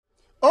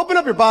Open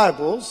up your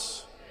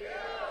Bibles.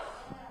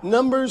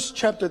 Numbers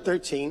chapter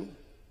 13.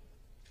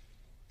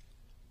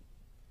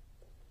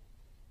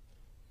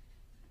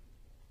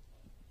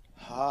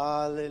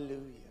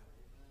 Hallelujah.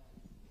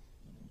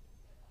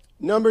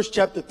 Numbers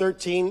chapter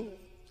 13.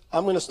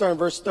 I'm going to start in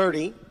verse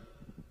 30.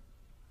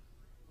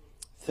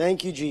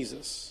 Thank you,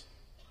 Jesus.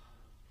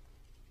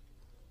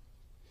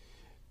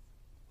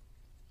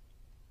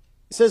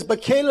 It says,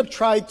 but Caleb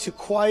tried to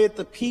quiet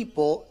the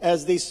people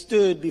as they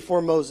stood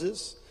before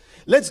Moses.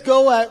 Let's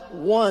go at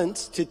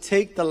once to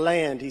take the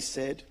land, he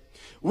said.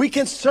 We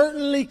can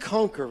certainly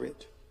conquer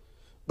it.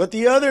 But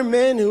the other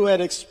men who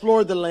had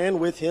explored the land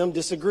with him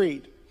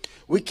disagreed.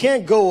 We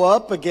can't go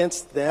up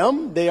against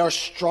them. They are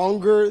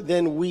stronger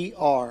than we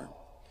are.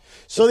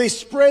 So they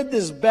spread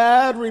this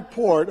bad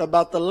report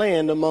about the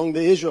land among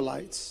the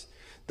Israelites.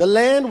 The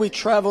land we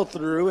traveled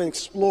through and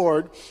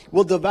explored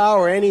will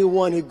devour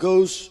anyone who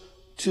goes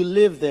to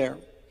live there.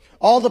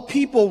 All the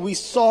people we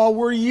saw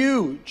were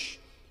huge.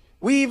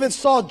 We even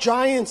saw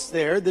giants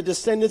there, the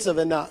descendants of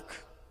Anak.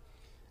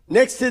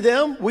 Next to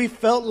them, we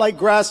felt like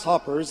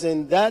grasshoppers,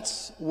 and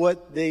that's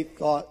what they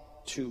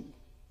thought too.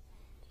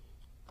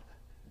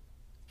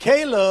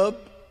 Caleb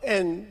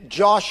and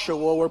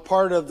Joshua were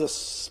part of the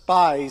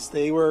spies.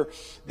 They were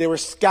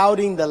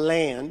scouting the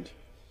land.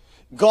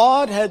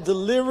 God had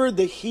delivered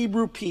the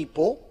Hebrew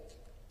people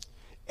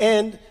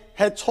and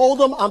had told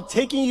them, I'm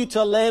taking you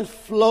to a land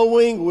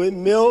flowing with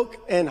milk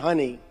and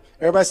honey.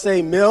 Everybody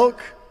say milk,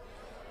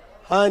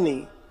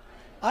 honey.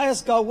 I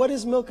asked God, what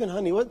is milk and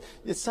honey?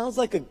 It sounds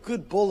like a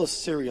good bowl of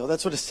cereal.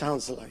 That's what it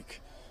sounds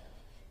like.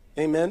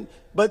 Amen.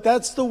 But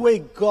that's the way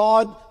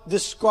God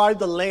described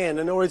the land.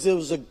 In other words, it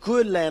was a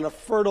good land, a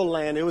fertile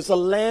land. It was a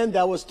land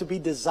that was to be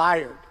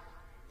desired.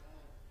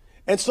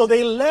 And so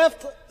they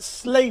left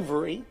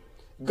slavery.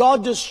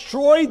 God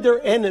destroyed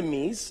their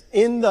enemies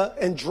and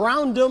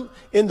drowned them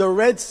in the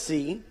Red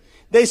Sea.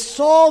 They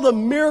saw the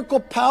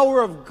miracle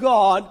power of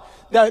God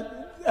that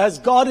as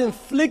God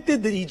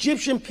inflicted the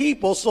Egyptian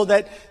people so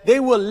that they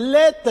would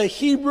let the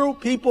Hebrew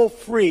people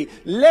free,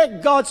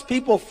 let God's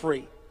people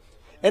free.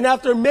 And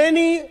after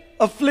many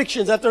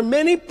afflictions, after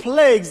many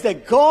plagues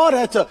that God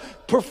had to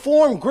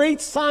perform great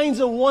signs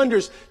and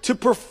wonders to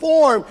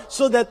perform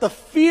so that the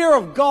fear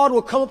of God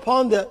will come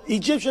upon the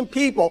Egyptian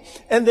people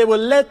and they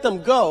would let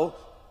them go.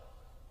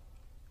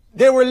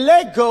 They were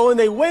let go and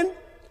they went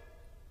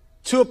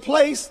to a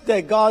place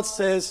that God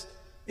says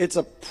it's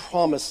a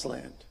promised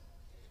land,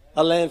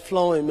 a land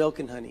flowing milk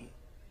and honey.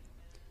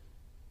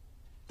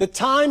 The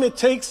time it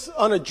takes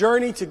on a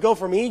journey to go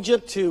from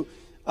Egypt to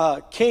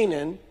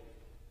Canaan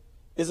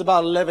is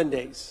about 11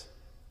 days.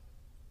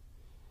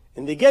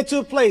 And they get to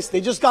a place,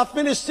 they just got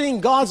finished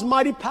seeing God's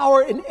mighty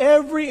power in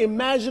every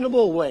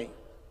imaginable way.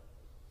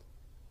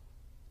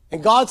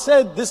 And God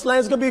said, this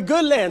land's going to be a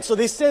good land. So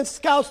they sent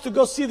scouts to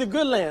go see the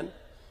good land.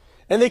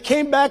 And they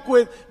came back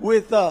with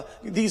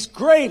these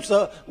grapes,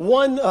 a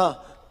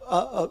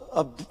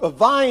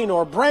vine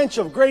or a branch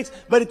of grapes,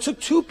 but it took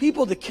 2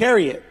 people to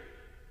carry it.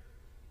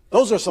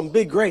 Those are some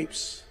big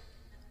grapes.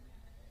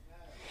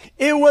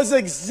 It was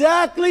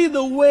exactly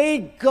the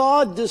way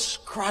God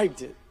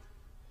described it.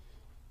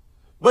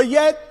 But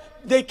yet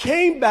they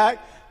came back.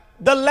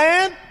 The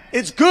land,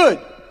 it's good.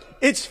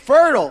 It's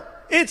fertile.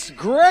 It's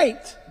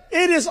great.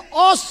 It is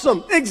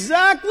awesome.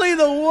 Exactly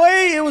the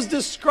way it was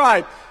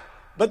described.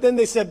 But then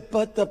they said,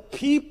 but the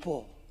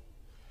people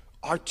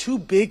are too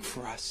big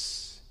for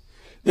us.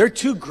 They're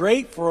too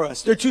great for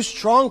us. They're too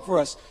strong for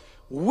us.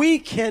 We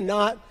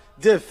cannot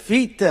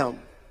defeat them.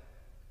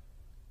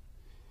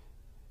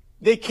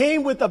 They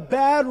came with a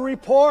bad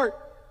report.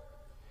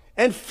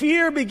 And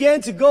fear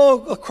began to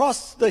go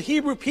across the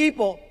Hebrew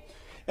people.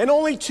 And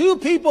only 2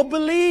 people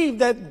believed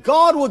that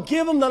God would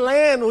give them the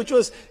land, which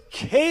was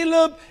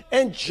Caleb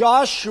and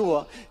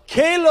Joshua.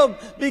 Caleb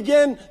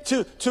began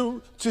to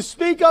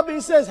speak up and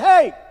he says,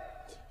 hey,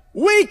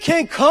 we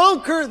can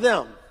conquer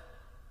them.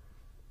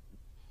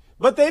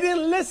 But they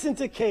didn't listen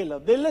to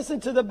Caleb. They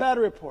listened to the bad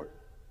report.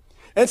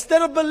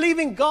 Instead of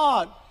believing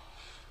God,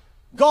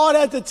 God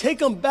had to take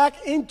them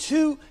back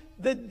into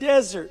the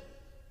desert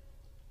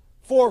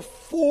for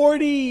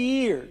 40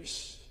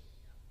 years.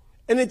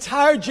 An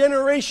entire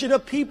generation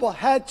of people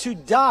had to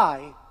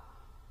die.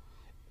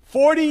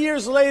 40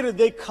 years later,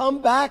 they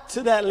come back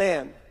to that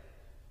land.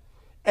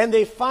 And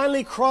they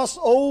finally cross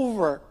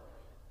over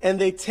and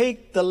they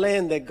take the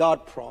land that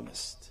God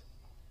promised.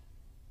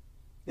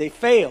 They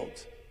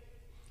failed.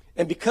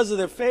 And because of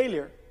their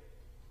failure,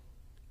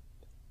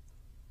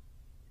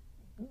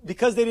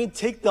 because they didn't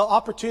take the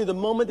opportunity, the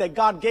moment that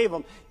God gave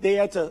them, they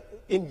had to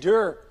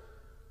endure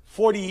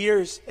 40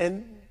 years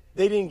and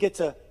they didn't get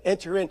to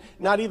enter in.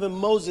 Not even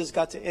Moses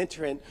got to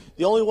enter in.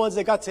 The only ones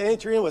that got to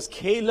enter in was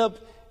Caleb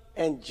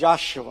and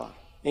Joshua.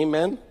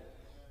 Amen.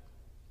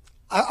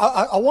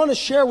 I want to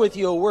share with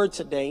you a word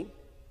today.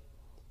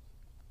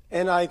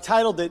 And I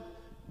titled it,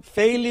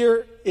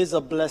 Failure is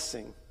a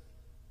Blessing.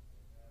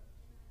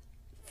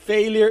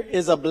 Failure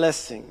is a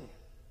blessing.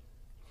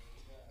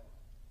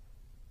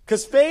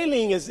 Because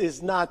failing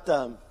is not,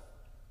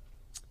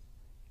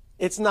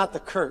 it's not the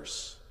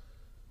curse.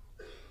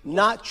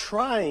 Not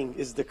trying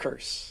is the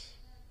curse.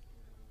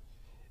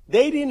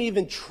 They didn't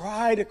even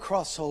try to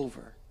cross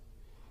over,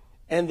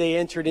 and they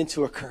entered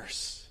into a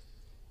curse.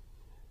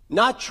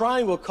 Not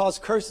trying will cause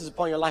curses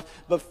upon your life,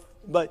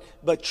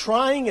 but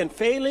trying and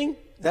failing,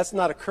 that's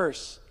not a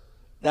curse.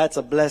 That's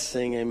a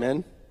blessing,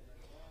 amen.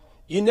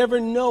 You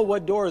never know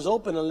what door is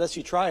open unless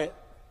you try it.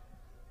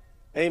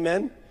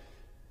 Amen.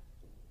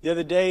 The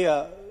other day,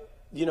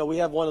 we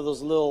have one of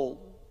those little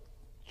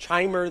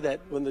chimer that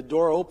when the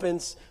door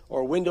opens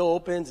or window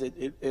opens,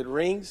 it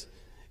rings.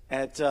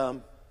 It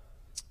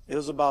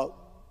was about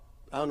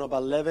 12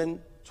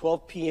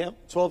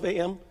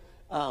 a.m.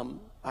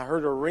 I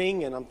heard a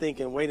ring, and I'm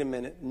thinking, wait a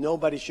minute,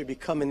 nobody should be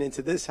coming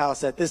into this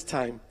house at this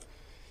time.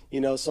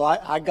 So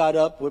I got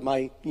up with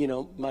my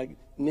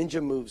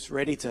ninja moves,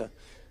 ready to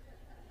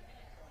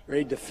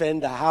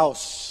defend the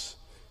house.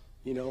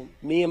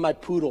 Me and my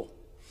poodle.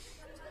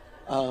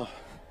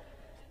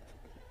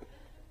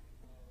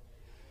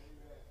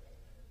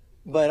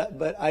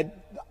 But I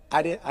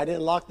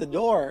didn't lock the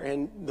door,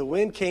 and the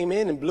wind came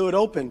in and blew it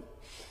open.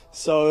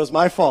 So it was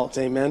my fault,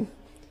 amen.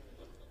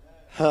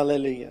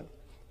 Hallelujah.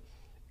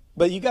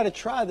 But you got to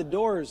try the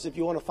doors if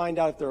you want to find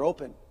out if they're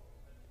open.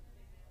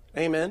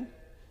 Amen.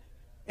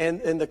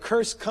 And the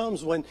curse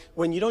comes when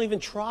you don't even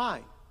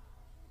try.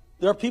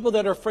 There are people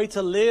that are afraid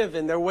to live,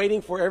 and they're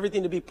waiting for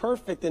everything to be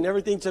perfect and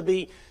everything to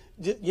be,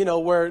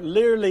 where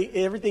literally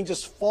everything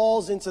just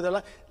falls into their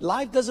life.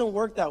 Life doesn't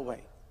work that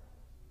way.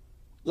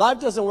 Life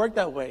doesn't work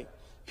that way.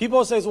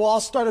 People say, well,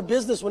 I'll start a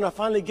business when I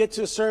finally get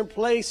to a certain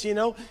place,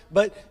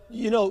 But,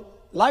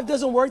 life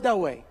doesn't work that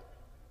way.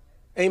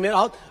 Amen.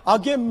 I'll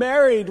get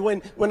married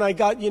when I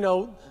got,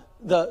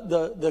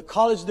 the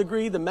college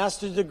degree, the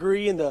master's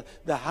degree, and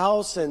the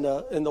house and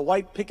the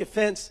white picket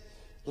fence.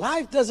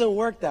 Life doesn't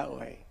work that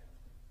way.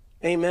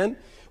 Amen.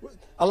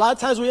 A lot of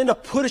times we end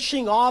up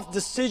pushing off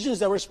decisions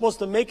that we're supposed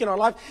to make in our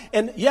life.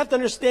 And you have to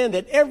understand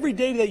that every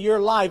day that you're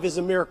alive is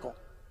a miracle.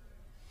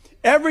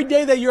 Every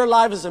day that you're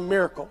alive is a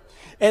miracle.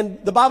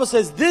 And the Bible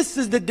says, this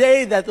is the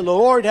day that the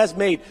Lord has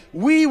made.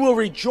 We will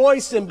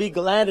rejoice and be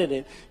glad in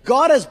it.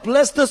 God has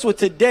blessed us with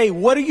today.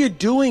 What are you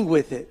doing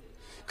with it?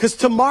 Because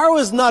tomorrow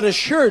is not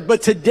assured,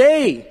 but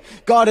today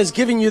God has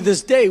given you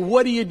this day.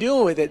 What are you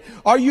doing with it?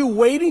 Are you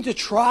waiting to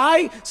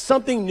try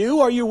something new?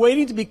 Are you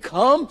waiting to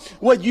become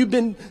what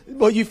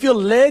you feel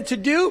led to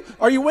do?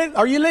 Are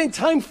you letting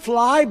time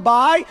fly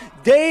by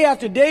day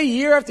after day,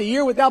 year after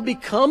year without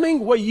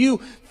becoming what you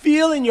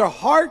feel in your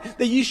heart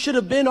that you should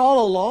have been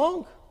all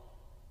along?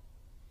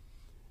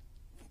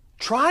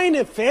 Trying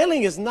and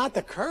failing is not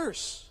the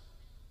curse.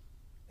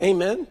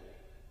 Amen.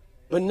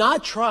 But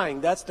not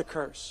trying, that's the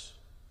curse.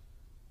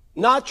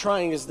 Not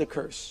trying is the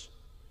curse.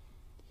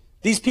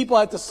 These people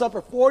had to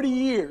suffer 40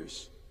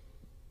 years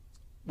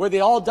where they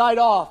all died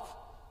off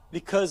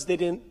because they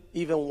didn't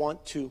even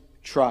want to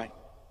try.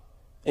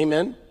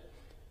 Amen.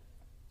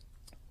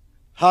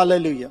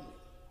 Hallelujah.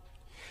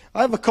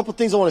 I have a couple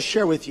things I want to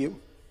share with you.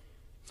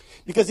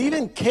 Because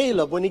even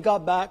Caleb, when he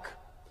got back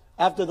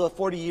after the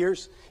 40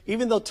 years,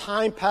 even though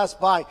time passed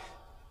by,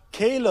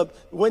 Caleb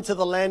went to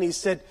the land. He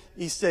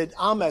said,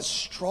 I'm as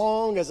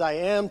strong as I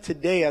am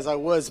today as I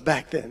was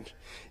back then.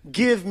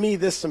 Give me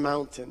this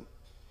mountain.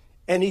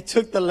 And he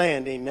took the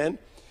land. Amen.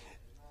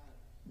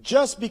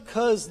 Just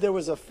because there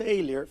was a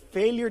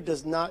failure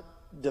does not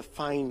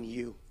define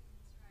you.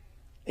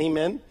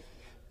 Amen.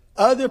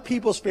 Other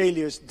people's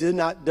failures do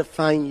not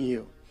define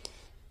you.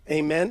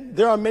 Amen.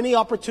 There are many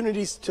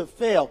opportunities to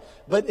fail,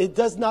 but it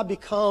does not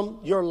become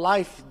your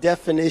life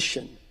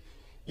definition.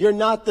 You're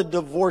not the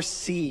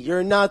divorcee.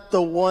 You're not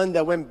the one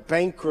that went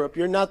bankrupt.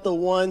 You're not the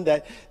one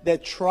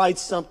that tried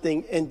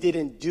something and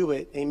didn't do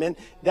it. Amen.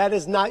 That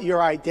is not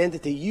your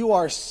identity. You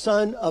are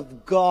son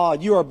of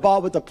God. You are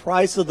bought with the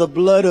price of the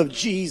blood of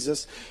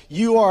Jesus.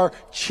 You are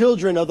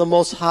children of the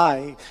Most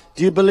High.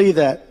 Do you believe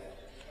that?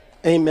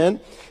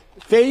 Amen.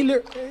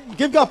 Failure.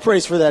 Give God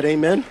praise for that.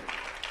 Amen.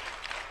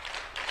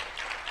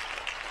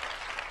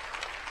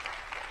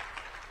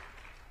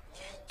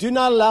 Do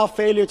not allow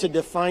failure to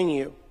define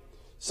you.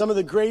 Some of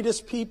the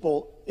greatest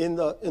people in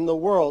the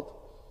world,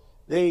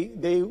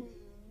 they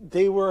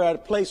were at a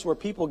place where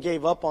people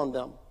gave up on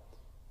them.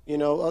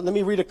 Let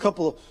me read a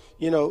couple.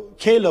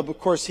 Caleb, of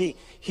course, he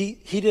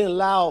didn't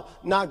allow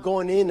not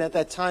going in at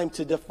that time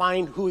to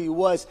define who he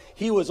was.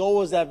 He was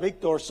always that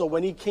victor. So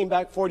when he came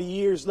back 40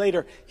 years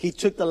later, he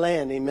took the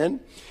land.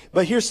 Amen.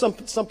 But here's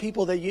some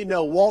people that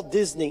Walt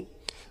Disney.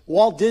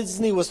 Walt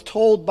Disney was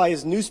told by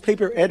his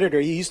newspaper editor,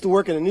 he used to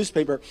work in a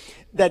newspaper,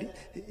 that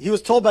he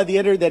was told by the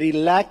editor that he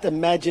lacked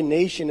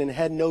imagination and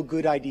had no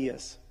good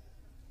ideas.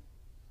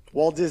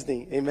 Walt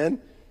Disney,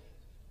 amen?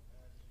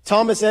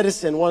 Thomas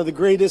Edison, one of the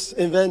greatest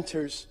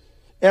inventors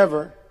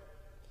ever,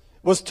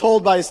 was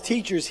told by his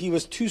teachers he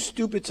was too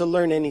stupid to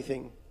learn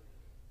anything.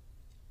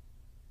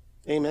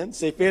 Amen?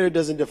 Say, failure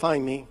doesn't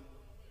define me.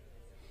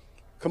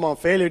 Come on,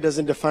 failure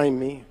doesn't define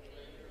me.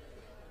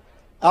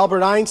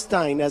 Albert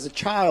Einstein, as a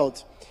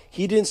child,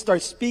 he didn't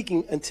start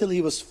speaking until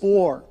he was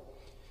 4,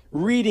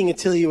 reading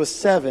until he was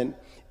 7,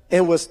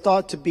 and was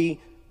thought to be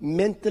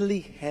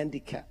mentally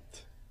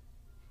handicapped.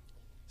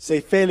 Say,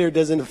 failure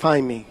doesn't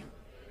define me.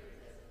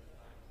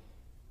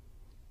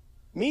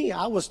 Me,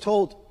 I was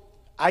told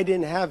I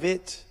didn't have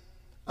it.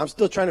 I'm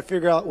still trying to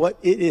figure out what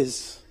it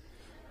is.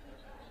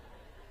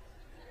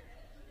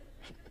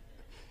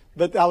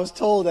 But I was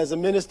told as a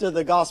minister of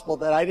the gospel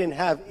that I didn't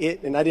have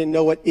it and I didn't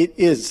know what it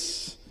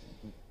is.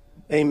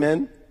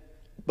 Amen.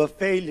 But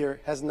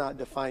failure has not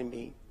defined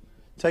me.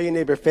 Tell your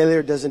neighbor,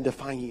 failure doesn't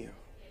define you.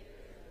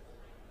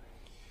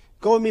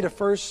 Go with me to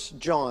 1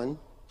 John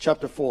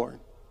chapter 4.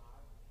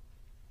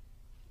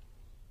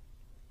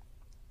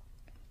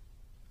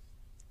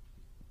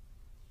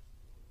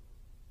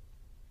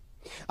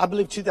 I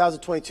believe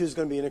 2022 is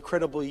going to be an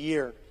incredible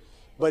year,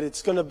 but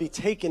it's going to be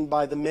taken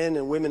by the men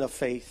and women of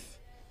faith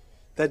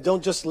that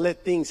don't just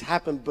let things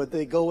happen, but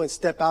they go and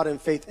step out in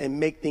faith and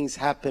make things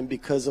happen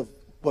because of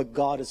what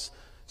God has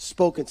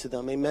spoken to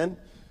them. Amen.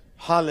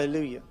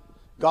 Hallelujah.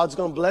 God's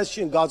going to bless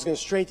you and God's going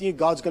to strengthen you.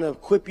 God's going to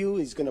equip you.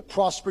 He's going to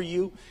prosper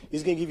you.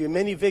 He's going to give you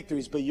many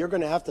victories, but you're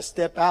going to have to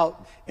step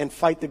out and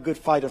fight the good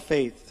fight of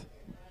faith.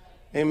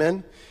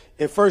 Amen.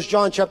 In 1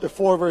 John chapter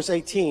 4, verse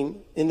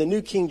 18, in the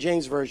New King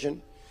James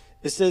Version,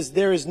 it says,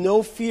 there is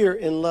no fear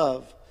in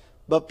love,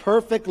 but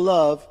perfect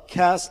love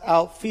casts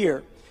out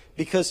fear,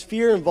 because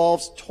fear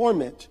involves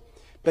torment.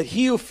 But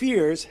he who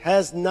fears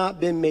has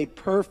not been made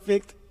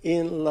perfect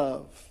in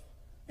love.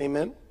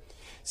 Amen.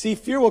 See,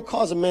 fear will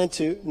cause a man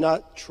to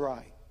not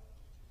try.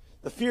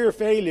 The fear of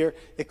failure,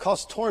 it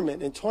causes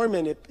torment, and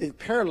torment, it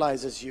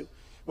paralyzes you.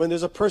 When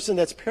there's a person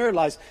that's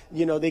paralyzed,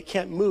 they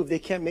can't move, they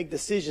can't make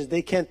decisions,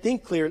 they can't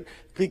think clear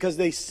because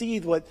they see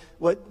what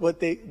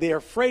they're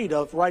afraid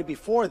of right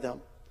before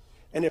them.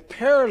 And it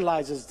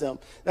paralyzes them.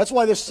 That's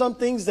why there's some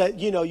things that,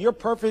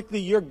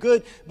 you're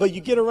good, but you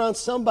get around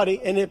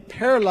somebody and it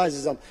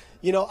paralyzes them.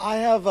 I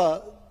have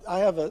a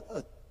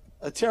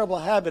terrible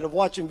habit of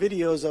watching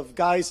videos of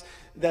guys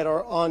that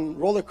are on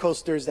roller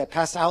coasters that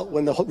pass out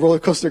when the roller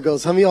coaster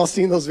goes. How many of y'all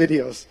seen those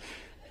videos?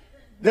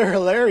 They're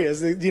hilarious.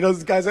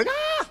 This guy's like,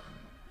 ah!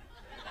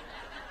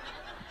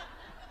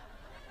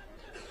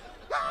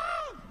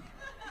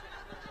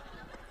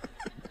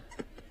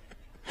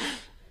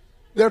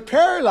 They're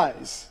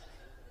paralyzed.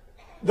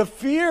 The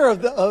fear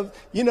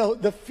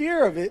the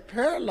fear of it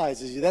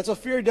paralyzes you. That's what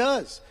fear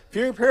does.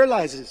 Fear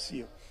paralyzes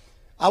you.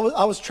 I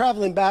was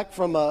traveling back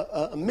from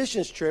a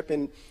missions trip,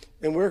 and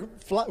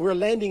we're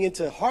landing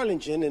into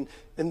Harlingen,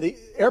 and the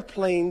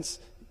airplanes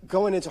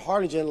going into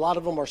Harlingen, a lot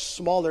of them are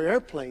smaller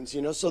airplanes,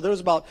 So there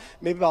was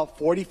maybe about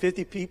 40,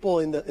 50 people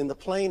in the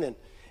plane,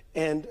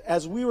 and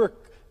as we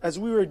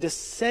were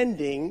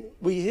descending,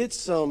 we hit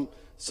some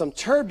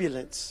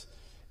turbulence,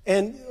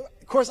 and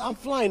of course, I'm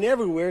flying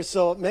everywhere,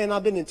 so, man,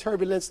 I've been in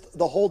turbulence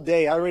the whole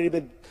day. I've already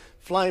been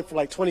flying for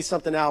like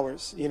 20-something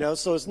hours,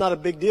 so it's not a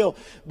big deal.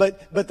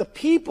 But the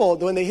people,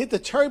 when they hit the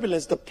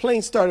turbulence, the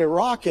plane started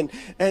rocking,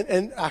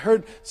 and I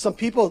heard some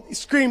people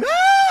scream,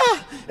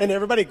 ah! And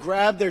everybody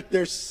grabbed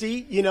their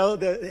seat,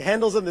 the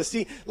handles of the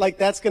seat, like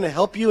that's going to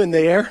help you in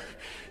the air.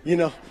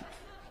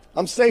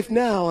 I'm safe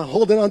now. I'm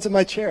holding onto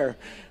my chair.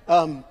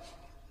 The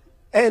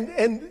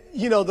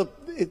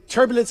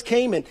turbulence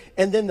came,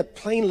 and then the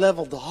plane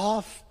leveled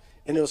off.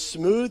 And it was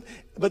smooth,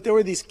 but there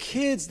were these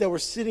kids that were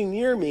sitting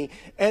near me,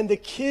 and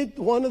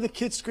one of the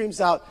kids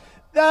screams out,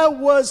 "That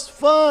was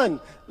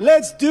fun.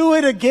 Let's do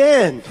it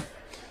again."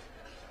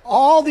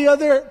 All the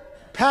other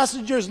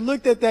passengers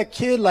looked at that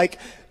kid like,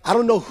 I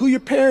don't know who your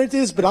parent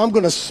is, but I'm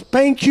going to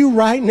spank you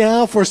right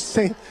now for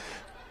saying,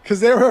 because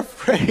they were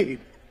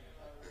afraid.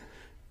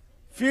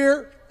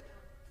 Fear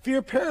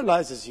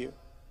paralyzes you.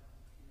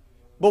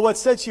 But what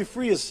sets you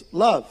free is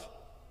love.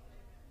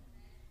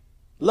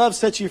 Love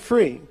sets you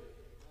free.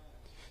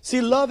 See,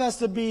 love has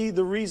to be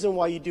the reason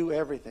why you do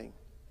everything.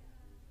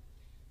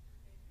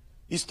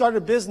 You start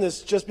a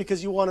business just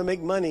because you want to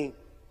make money.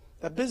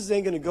 That business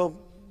ain't going to go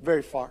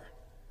very far.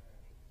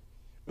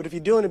 But if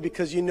you're doing it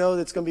because you know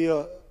that it's going to be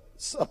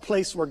a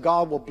place where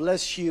God will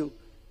bless you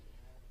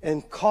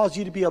and cause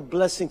you to be a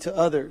blessing to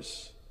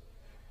others.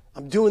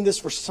 I'm doing this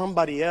for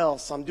somebody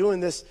else. I'm doing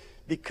this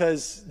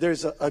because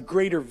there's a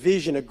greater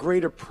vision, a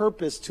greater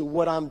purpose to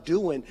what I'm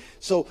doing.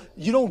 So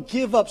you don't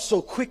give up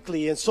so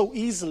quickly and so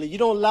easily. You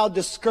don't allow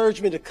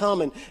discouragement to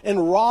come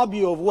and rob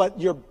you of what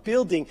you're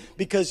building,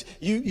 because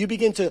you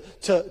begin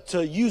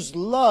to use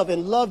love,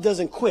 and love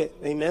doesn't quit.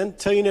 Amen.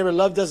 Tell your neighbor,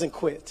 love doesn't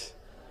quit.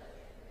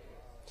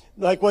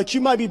 Like what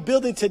you might be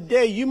building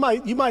today, you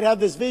might have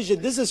this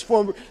vision. This is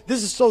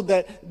so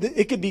that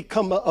it could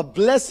become a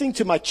blessing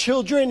to my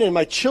children and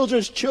my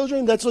children's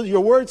children. That's what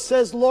your word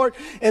says, Lord.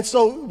 And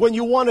so when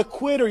you want to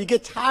quit, or you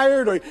get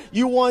tired, or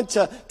you want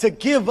to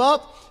give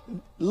up,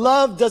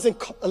 love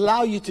doesn't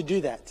allow you to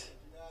do that.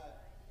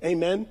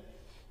 Amen.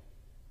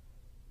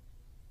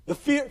 The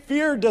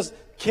fear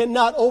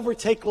cannot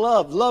overtake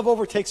love. Love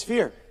overtakes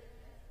fear.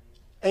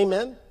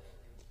 Amen.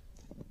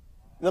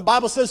 And the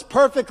Bible says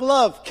perfect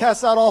love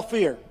casts out all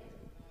fear.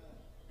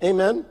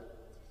 Amen.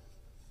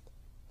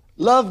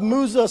 Love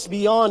moves us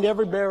beyond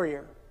every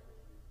barrier.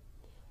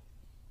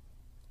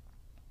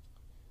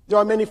 There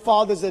are many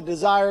fathers that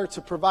desire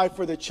to provide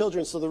for their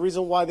children, so the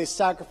reason why they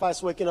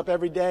sacrifice waking up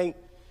every day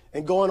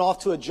and going off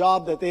to a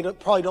job that they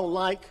probably don't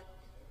like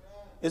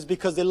is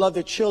because they love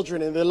their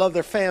children and they love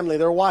their family,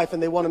 their wife,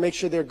 and they want to make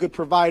sure they're good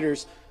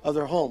providers of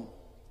their home.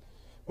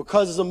 What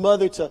causes a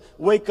mother to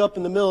wake up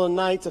in the middle of the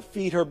night to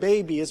feed her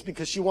baby is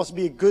because she wants to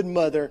be a good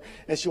mother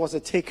and she wants to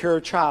take care of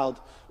her child.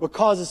 What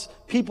causes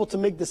people to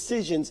make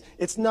decisions,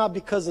 it's not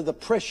because of the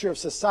pressure of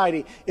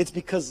society. It's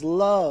because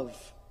love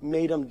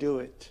made them do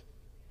it.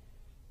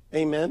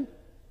 Amen?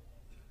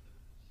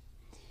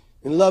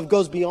 And love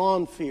goes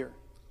beyond fear.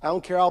 I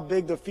don't care how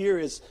big the fear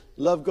is.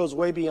 Love goes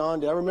way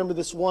beyond it. I remember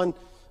this one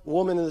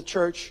woman in the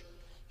church.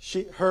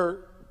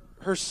 Her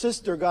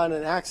sister got in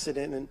an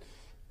accident,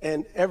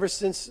 and ever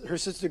since her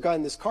sister got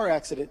in this car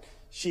accident,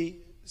 she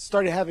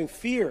started having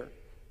fear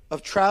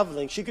of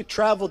traveling. She could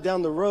travel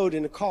down the road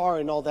in a car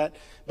and all that,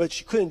 but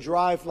she couldn't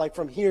drive like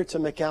from here to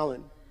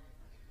McAllen.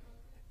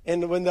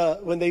 And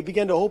when they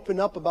began to open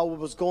up about what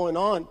was going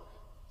on,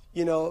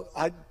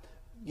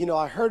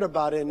 I heard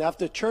about it. And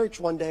after church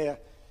one day,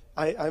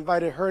 I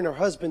invited her and her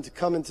husband to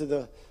come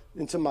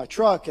into my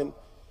truck,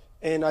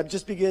 and I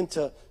just began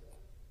to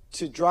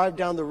drive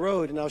down the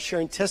road, and I was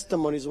sharing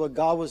testimonies of what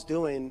God was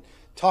doing,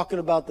 talking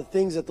about the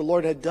things that the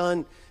Lord had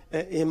done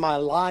in my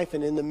life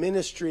and in the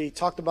ministry,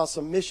 talked about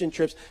some mission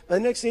trips. But the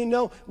next thing you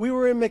know, we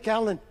were in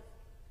McAllen.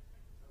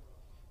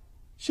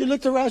 She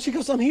looked around, she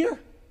goes, "I'm here."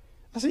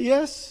 I said,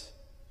 "Yes."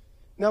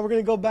 Now we're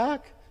going to go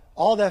back.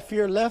 All that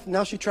fear left.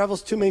 Now she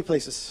travels too many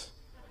places.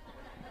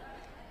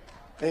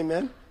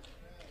 Amen.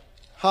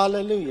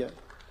 Hallelujah.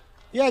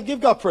 Yeah,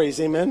 give God praise.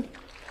 Amen.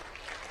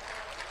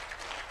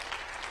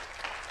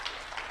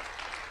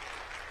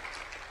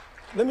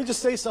 Let me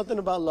just say something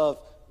about love.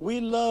 We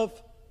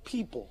love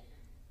people,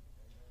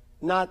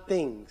 not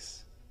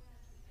things.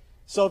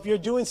 So if you're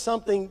doing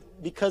something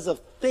because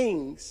of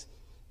things,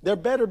 there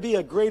better be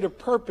a greater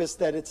purpose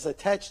that it's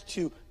attached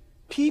to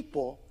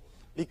people,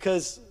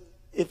 because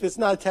if it's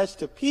not attached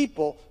to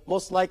people,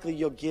 most likely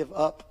you'll give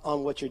up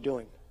on what you're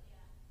doing.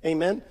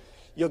 Amen?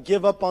 You'll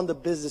give up on the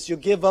business. You'll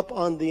give up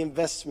on the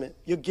investment.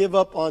 You'll give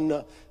up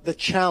on the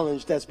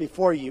challenge that's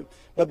before you.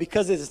 But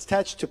because it's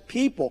attached to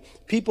people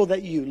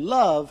that you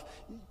love,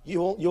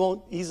 you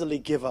won't easily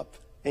give up.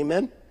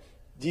 Amen?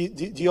 Do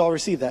you all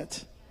receive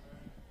that?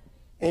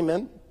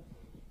 Amen?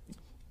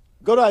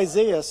 Go to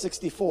Isaiah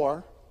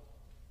 64.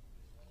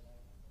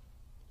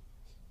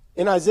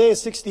 In Isaiah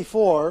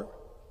 64,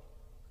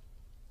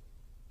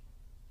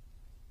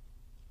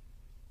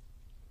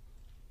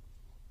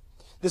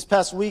 this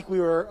past week we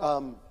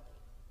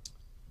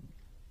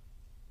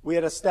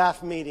had a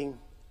staff meeting,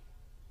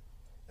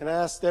 and I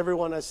asked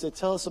everyone, I said,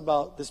 "Tell us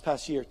about this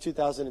past year,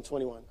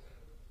 2021.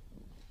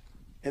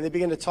 And they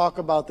began to talk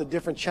about the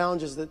different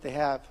challenges that they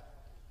have.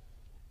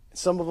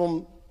 Some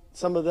of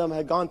them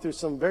had gone through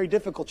some very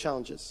difficult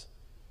challenges,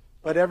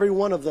 but every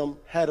one of them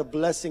had a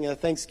blessing and a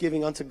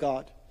thanksgiving unto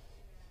God,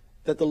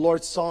 that the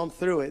Lord saw them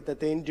through it, that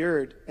they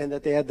endured, and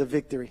that they had the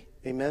victory.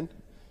 Amen?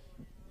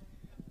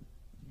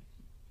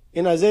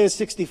 In Isaiah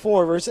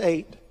 64, verse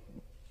 8, it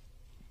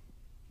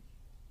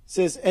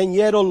says, "And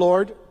yet, O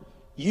Lord,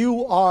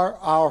 you are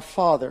our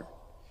Father.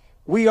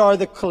 We are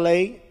the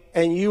clay,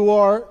 and you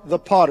are the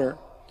potter.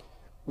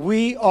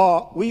 We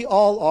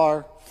all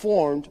are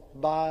formed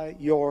by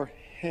your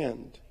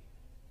hand."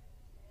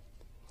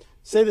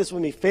 Say this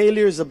with me.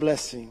 Failure is a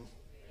blessing.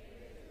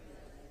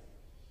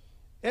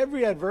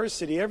 Every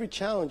adversity, every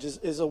challenge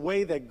is a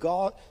way that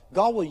God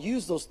will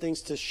use those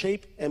things to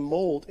shape and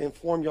mold and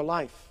form your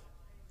life.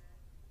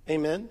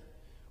 Amen?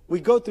 We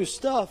go through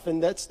stuff,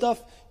 and that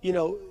stuff,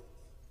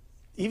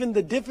 even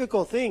the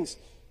difficult things,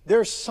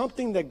 there's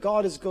something that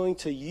God is going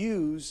to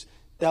use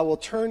that will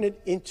turn it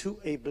into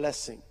a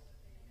blessing.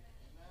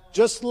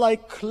 Just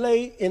like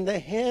clay in the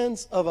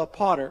hands of a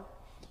potter,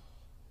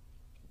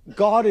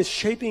 God is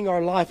shaping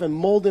our life and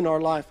molding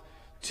our life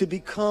to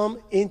become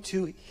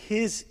into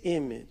His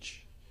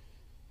image.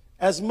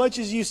 As much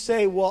as you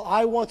say, "Well,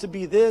 I want to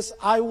be this,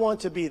 I want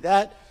to be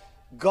that,"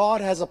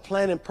 God has a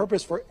plan and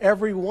purpose for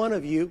every one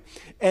of you.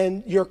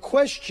 And your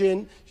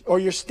question or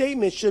your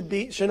statement should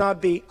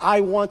not be, "I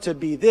want to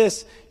be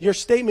this." Your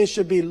statement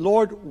should be,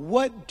 "Lord,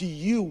 what do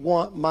you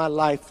want my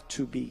life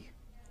to be?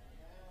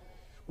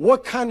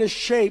 What kind of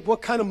shape,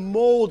 what kind of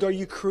mold are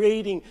you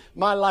creating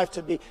my life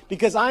to be?"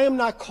 Because I am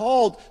not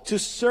called to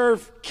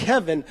serve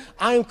Kevin.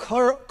 I am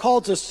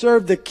called to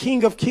serve the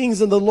King of Kings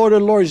and the Lord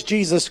of Lords,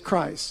 Jesus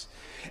Christ.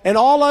 And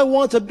all I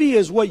want to be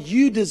is what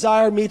you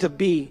desire me to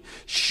be.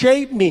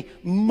 Shape me,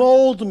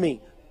 mold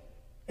me.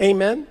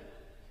 Amen?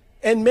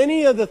 And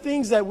many of the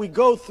things that we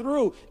go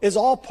through is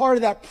all part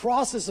of that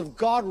process of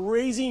God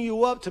raising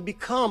you up to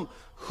become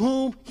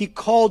whom He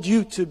called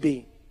you to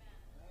be.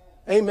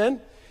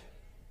 Amen?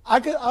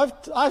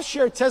 I've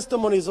shared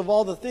testimonies of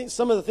all the things,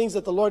 some of the things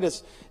that the Lord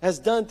has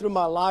done through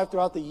my life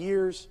throughout the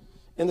years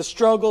and the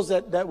struggles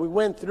that we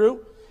went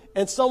through.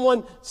 And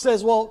someone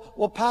says, well,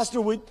 Pastor,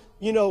 what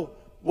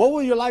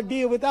will your life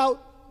be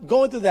without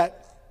going through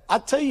that? I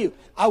tell you,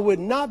 I would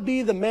not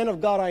be the man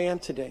of God I am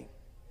today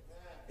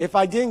if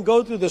I didn't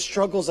go through the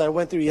struggles I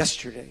went through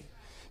yesterday.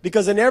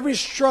 Because in every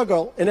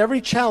struggle, in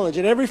every challenge,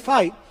 in every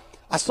fight,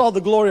 I saw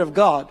the glory of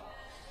God.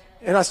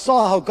 And I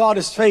saw how God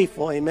is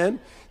faithful. Amen.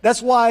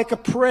 That's why I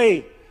could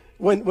pray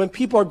when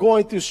people are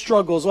going through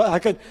struggles. I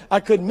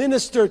could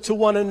minister to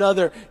one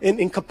another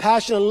in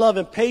compassion and love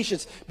and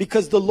patience,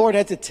 because the Lord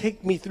had to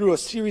take me through a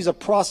series of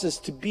process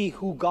to be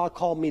who God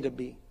called me to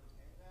be.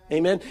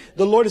 Amen.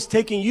 The Lord is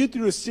taking you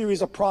through a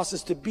series of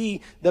process to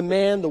be the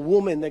man, the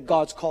woman that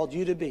God's called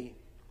you to be.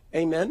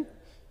 Amen.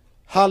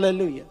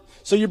 Hallelujah.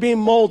 So you're being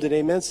molded.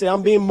 Amen. Say,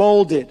 I'm being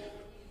molded.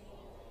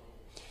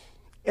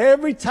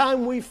 Every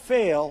time we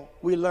fail,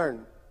 we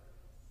learn.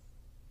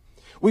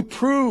 We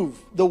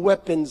prove the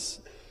weapons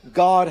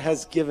God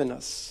has given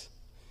us.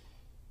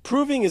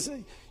 Proving is,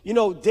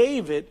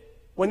 David,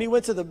 when he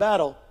went to the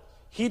battle,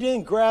 he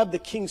didn't grab the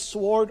king's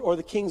sword or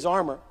the king's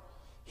armor.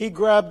 He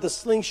grabbed the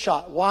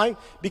slingshot. Why?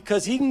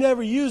 Because he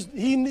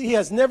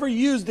has never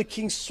used the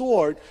king's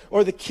sword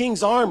or the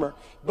king's armor,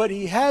 but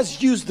he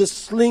has used the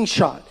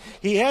slingshot.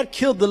 He had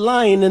killed the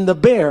lion and the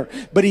bear,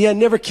 but he had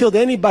never killed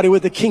anybody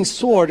with the king's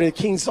sword or the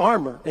king's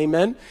armor.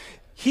 Amen.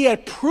 He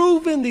had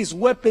proven these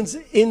weapons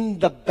in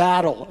the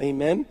battle.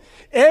 Amen.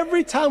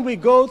 Every time we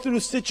go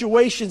through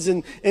situations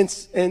and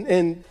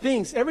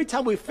things, every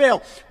time we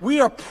fail,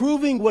 we are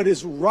proving what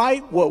is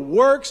right, what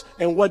works,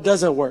 and what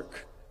doesn't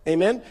work.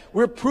 Amen.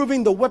 We're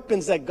proving the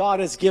weapons that God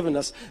has given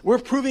us. We're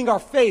proving our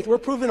faith. We're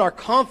proving our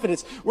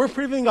confidence. We're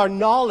proving our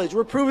knowledge.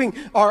 We're proving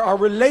our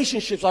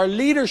relationships, our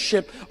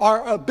leadership,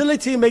 our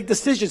ability to make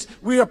decisions.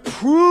 We are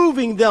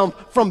proving them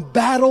from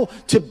battle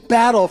to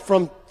battle,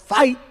 from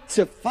fight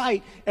to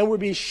fight, and we're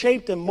being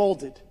shaped and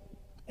molded.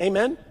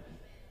 Amen.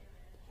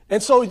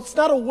 And so it's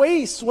not a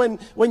waste when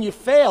you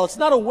fail. It's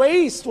not a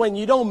waste when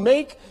you don't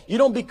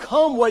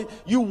become what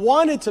you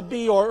wanted to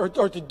be or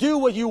to do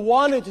what you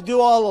wanted to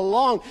do all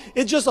along.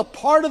 It's just a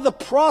part of the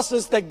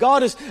process that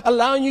God is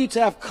allowing you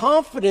to have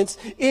confidence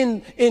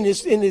in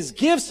His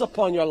gifts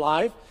upon your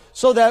life,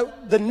 so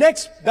that the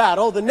next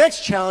battle, the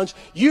next challenge,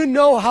 you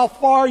know how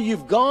far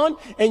you've gone,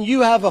 and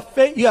you have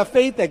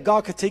faith that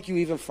God could take you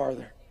even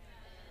farther.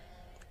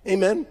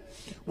 Amen.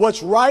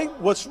 What's right,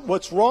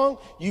 what's wrong,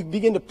 you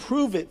begin to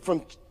prove it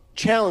from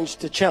challenge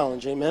to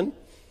challenge. Amen.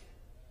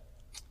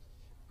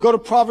 Go to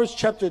Proverbs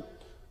chapter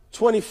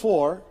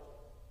 24,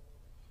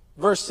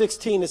 verse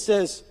 16. It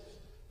says,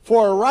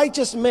 "For a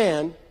righteous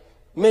man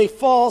may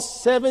fall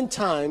 7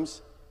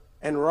 times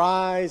and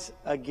rise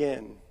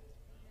again."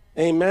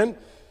 Amen.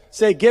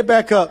 Say, get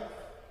back up.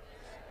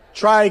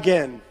 Try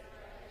again.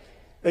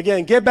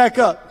 Again, get back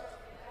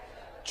up.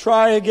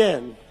 Try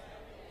again.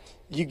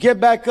 You get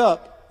back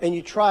up and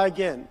you try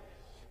again.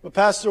 But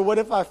Pastor, what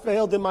if I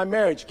failed in my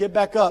marriage? Get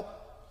back up.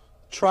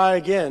 Try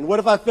again. What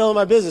if I fail in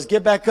my business?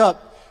 Get back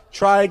up.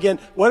 Try again.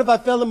 What if I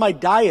fail in my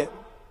diet?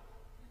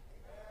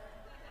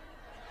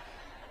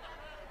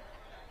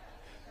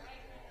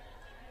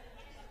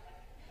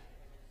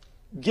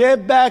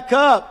 Get back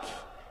up.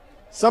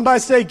 Somebody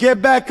say,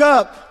 get back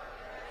up.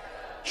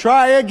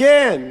 Try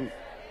again.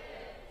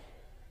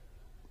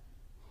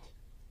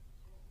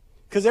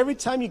 Because every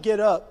time you get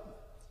up,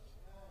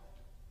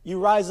 you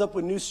rise up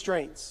with new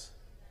strengths.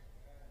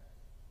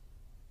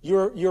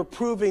 You're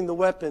proving the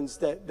weapons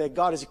that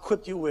God has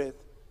equipped you with.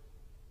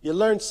 You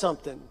learned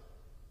something.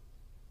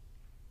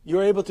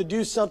 You're able to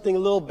do something a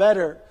little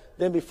better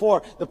than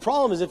before. The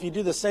problem is if you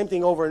do the same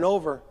thing over and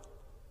over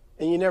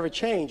and you never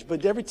change.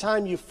 But every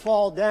time you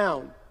fall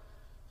down,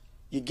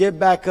 you get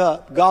back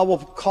up. God will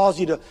cause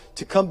you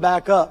to come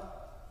back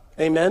up.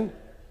 Amen.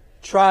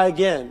 Try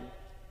again.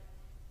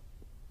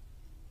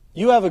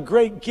 You have a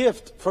great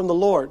gift from the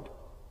Lord.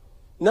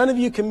 None of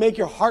you can make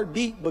your heart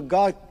beat, but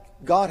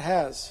God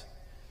has.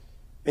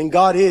 And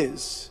God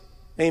is.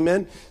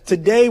 Amen.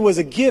 Today was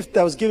a gift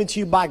that was given to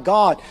you by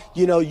God.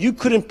 You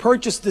couldn't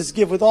purchase this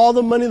gift with all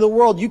the money in the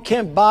world. You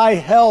can't buy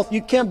health.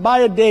 You can't buy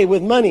a day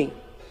with money.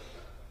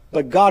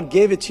 But God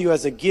gave it to you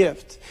as a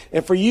gift.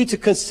 And for you to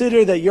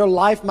consider that your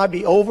life might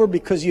be over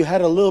because you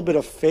had a little bit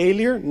of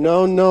failure?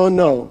 No, no,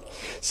 no.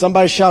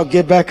 Somebody shout,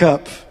 get back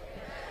up.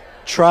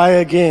 Try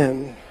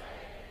again.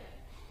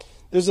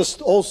 There's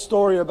an old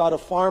story about a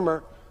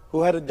farmer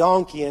who had a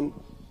donkey, and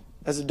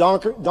as the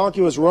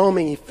donkey was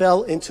roaming, he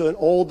fell into an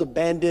old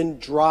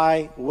abandoned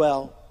dry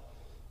well.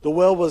 The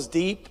well was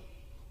deep.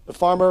 The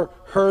farmer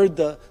heard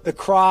the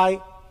cry,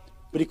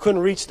 but he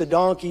couldn't reach the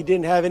donkey. He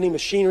didn't have any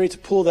machinery to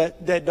pull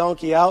that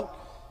donkey out.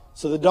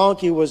 So the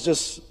donkey was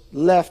just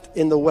left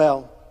in the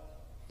well.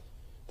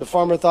 The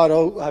farmer thought,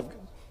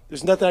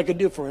 there's nothing I could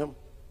do for him.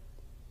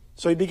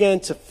 So he began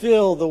to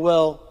fill the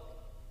well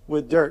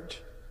with dirt.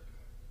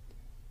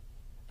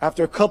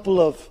 After a couple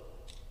of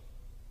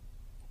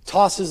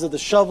tosses of the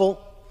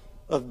shovel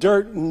of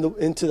dirt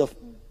into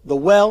the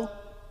well,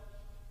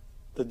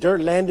 the dirt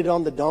landed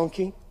on the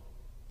donkey,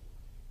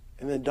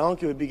 and the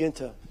donkey would begin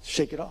to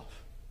shake it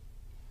off.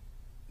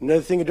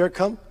 Another thing of dirt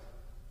come,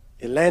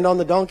 it land on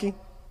the donkey,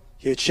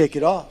 he would shake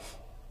it off.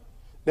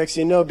 Next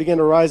thing you know, it began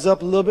to rise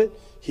up a little bit,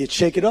 he'd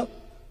shake it up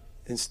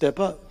and step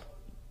up.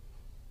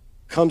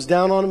 Comes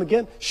down on him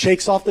again,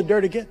 shakes off the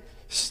dirt again,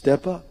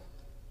 step up.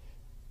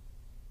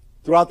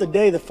 Throughout the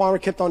day, the farmer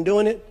kept on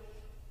doing it.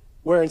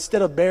 where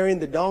instead of burying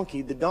the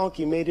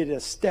donkey made it a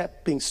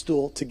stepping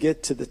stool to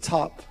get to the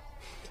top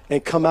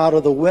and come out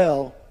of the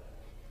well.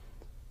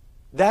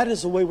 That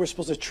is the way we're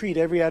supposed to treat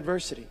every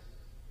adversity.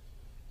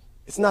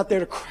 It's not there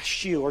to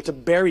crush you or to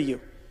bury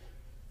you.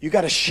 You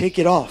got to shake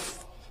it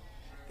off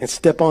and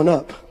step on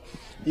up.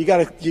 You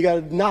got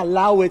to not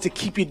allow it to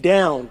keep you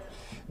down,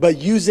 but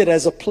use it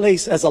as a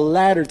place, as a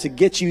ladder to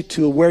get you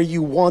to where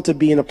you want to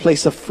be, in a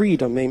place of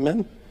freedom.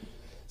 Amen.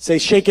 Say,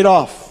 shake it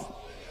off.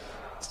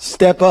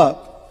 Step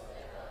up.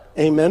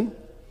 Amen.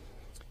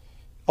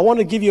 I want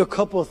to give you a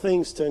couple of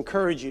things to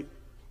encourage you.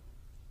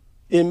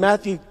 In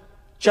Matthew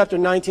chapter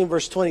 19,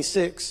 verse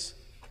 26,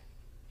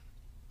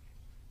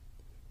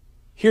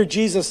 here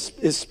Jesus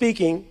is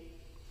speaking.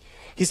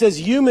 He says,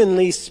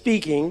 humanly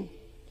speaking,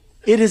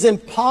 it is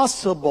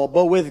impossible,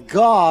 but with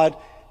God,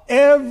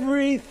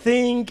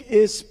 everything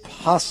is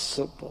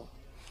possible.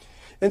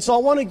 And so I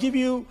want to give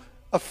you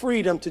a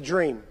freedom to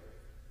dream.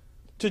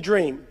 To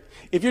dream.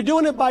 If you're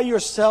doing it by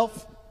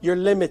yourself, you're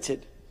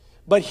limited.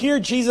 But here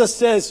Jesus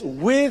says,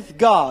 with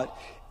God,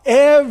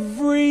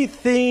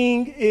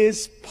 everything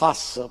is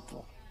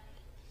possible.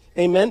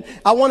 Amen.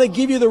 I want to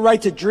give you the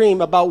right to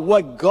dream about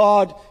what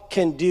God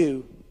can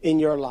do in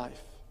your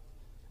life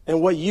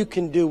and what you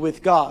can do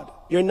with God.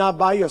 You're not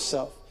by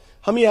yourself.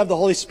 How many have the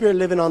Holy Spirit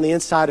living on the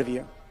inside of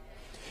you?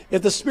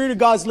 If the Spirit of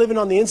God's living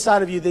on the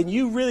inside of you, then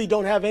you really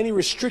don't have any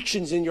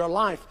restrictions in your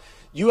life.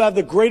 You have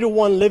the greater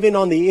one living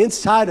on the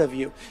inside of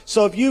you.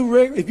 So if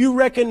you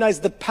recognize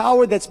the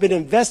power that's been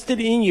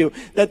invested in you,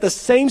 that the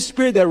same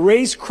Spirit that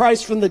raised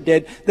Christ from the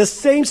dead, the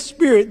same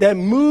Spirit that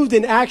moved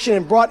in action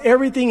and brought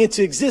everything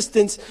into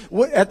existence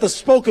at the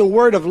spoken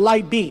word of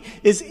light be,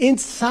 is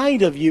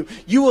inside of you,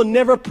 you will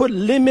never put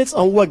limits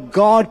on what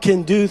God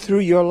can do through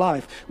your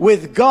life.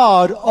 With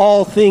God,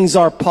 all things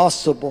are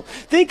possible.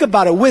 Think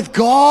about it. With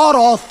God,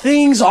 all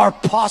things are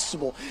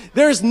possible.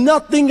 There's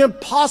nothing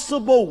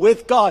impossible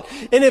with God.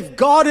 And if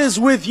God is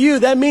with you,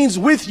 that means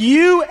with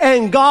you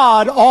and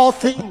God, all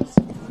things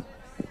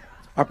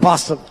are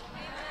possible.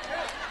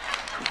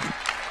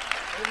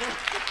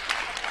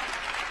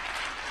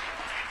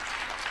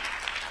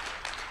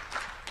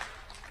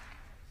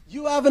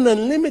 You have an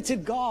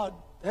unlimited God,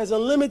 has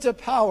unlimited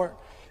power,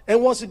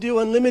 and wants to do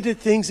unlimited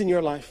things in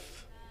your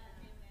life.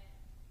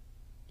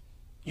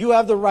 You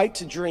have the right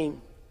to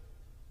dream.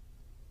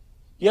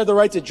 You have the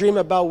right to dream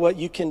about what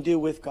you can do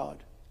with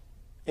God.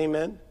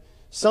 Amen.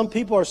 Some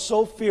people are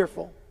so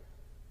fearful.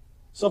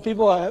 Some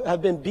people have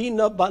been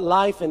beaten up by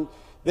life, and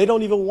they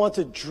don't even want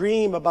to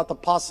dream about the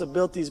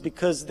possibilities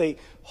because they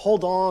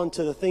hold on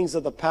to the things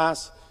of the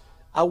past.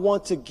 I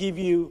want to give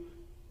you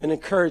an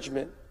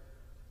encouragement.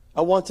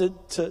 I want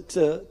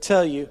to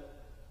tell you,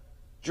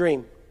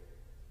 dream.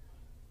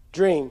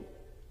 Dream.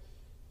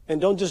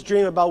 And don't just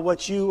dream about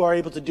what you are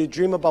able to do.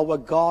 Dream about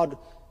what God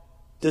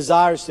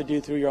desires to do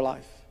through your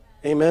life.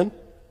 Amen.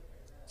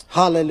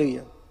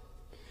 Hallelujah.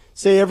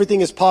 Say,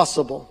 everything is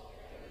possible.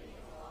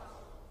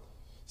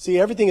 See,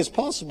 everything is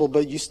possible,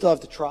 but you still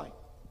have to try.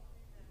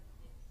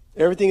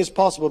 Everything is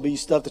possible, but you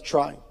still have to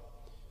try.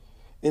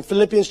 In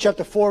Philippians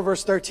chapter 4,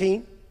 verse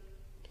 13,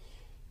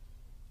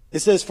 it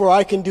says, for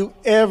I can do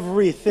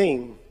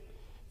everything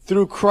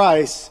through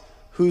Christ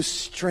who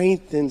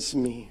strengthens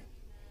me,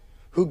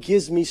 who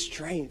gives me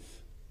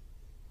strength.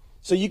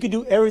 So you can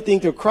do everything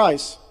through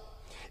Christ.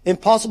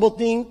 Impossible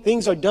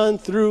things are done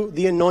through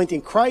the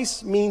anointing.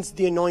 Christ means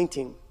the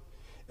anointing.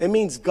 It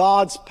means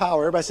God's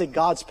power. Everybody say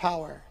God's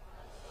power.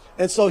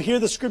 And so here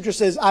the scripture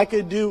says, I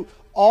could do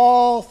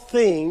all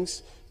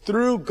things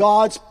through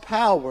God's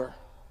power,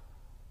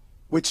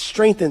 which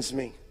strengthens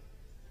me.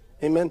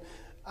 Amen.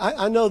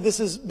 I know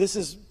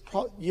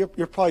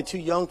you're probably too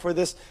young for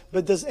this,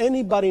 but does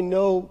anybody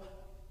know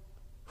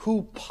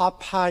who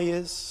Popeye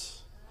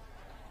is?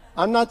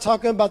 I'm not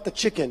talking about the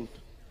chicken.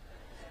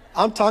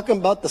 I'm talking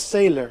about the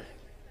sailor.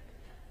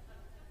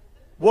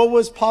 What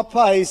was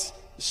Popeye's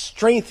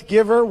strength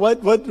giver?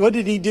 What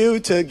did he do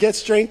to get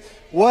strength?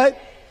 What?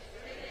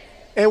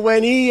 And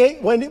when he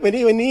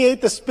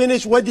ate the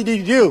spinach, what did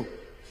he do?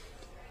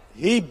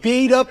 He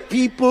beat up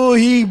people.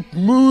 He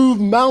moved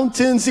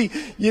mountains.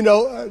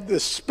 The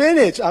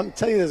spinach. I'm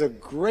telling you, there's a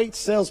great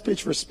sales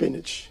pitch for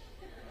spinach.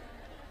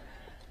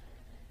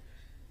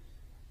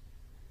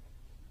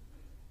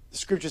 The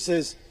scripture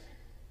says,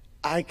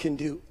 I can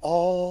do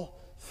all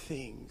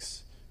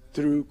things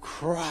through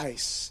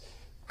Christ,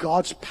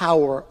 God's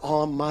power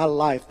on my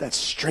life that's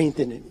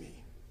strengthening me.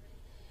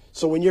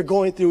 So when you're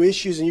going through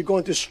issues and you're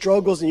going through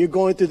struggles and you're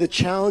going through the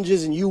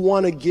challenges and you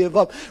want to give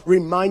up,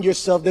 remind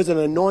yourself there's an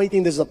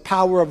anointing, there's a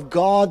power of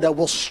God that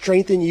will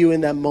strengthen you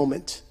in that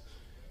moment.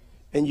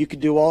 And you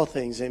can do all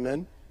things.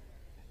 Amen.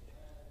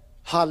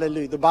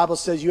 Hallelujah. The Bible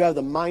says you have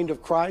the mind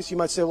of Christ. You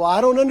might say, well,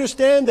 I don't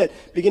understand that.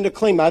 Begin to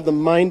claim, I have the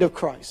mind of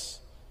Christ.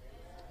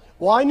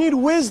 Well, I need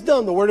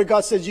wisdom. The Word of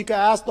God says you can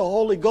ask the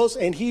Holy Ghost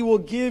and He will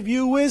give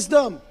you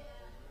wisdom.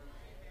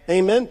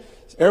 Amen.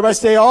 Everybody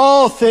say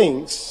all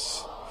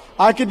things.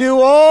 I can do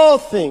all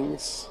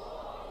things.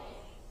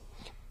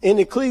 In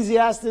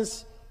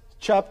Ecclesiastes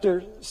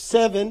chapter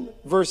 7,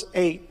 verse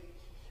 8,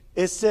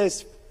 it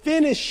says,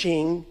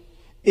 finishing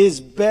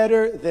is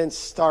better than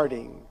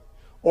starting,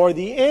 or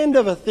the end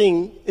of a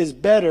thing is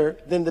better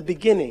than the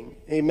beginning.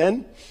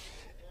 Amen?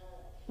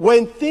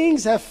 When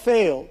things have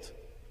failed,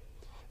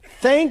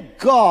 thank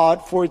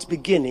God for its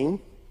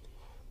beginning,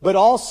 but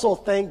also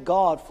thank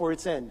God for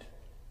its end.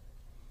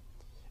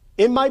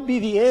 It might be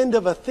the end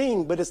of a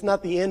thing, but it's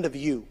not the end of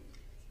you.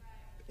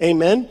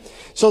 Amen?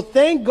 So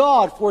thank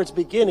God for its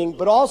beginning,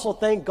 but also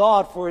thank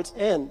God for its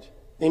end.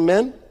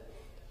 Amen?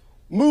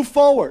 Move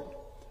forward.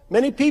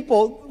 Many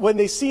people, when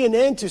they see an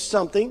end to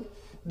something,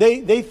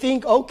 they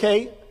think,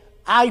 okay,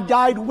 I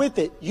died with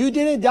it. You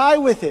didn't die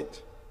with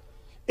it.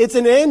 It's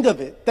an end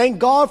of it. Thank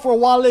God for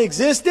while it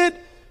existed,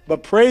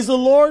 but praise the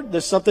Lord,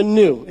 there's something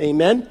new.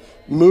 Amen?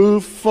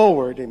 Move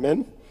forward.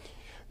 Amen?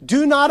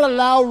 Do not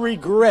allow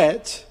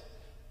regret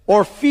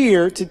or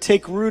fear to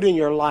take root in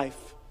your life.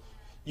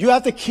 You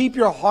have to keep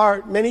your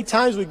heart. Many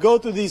times we go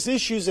through these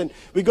issues and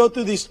we go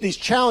through these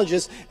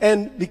challenges,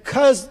 and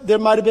because there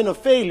might have been a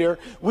failure,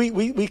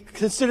 we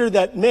consider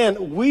that,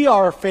 man, we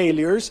are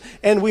failures,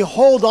 and we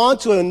hold on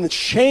to it, and the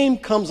shame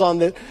comes on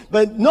that.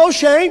 But no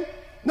shame.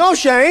 No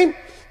shame.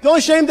 The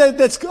only shame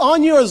that's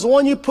on you is the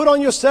one you put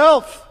on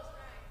yourself.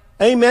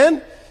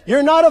 Amen?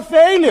 You're not a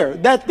failure.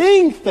 That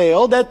thing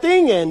failed. That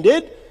thing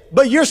ended.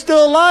 But you're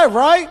still alive,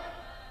 right?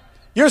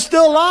 You're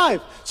still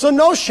alive. So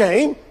no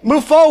shame.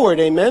 Move forward.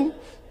 Amen?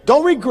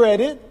 Don't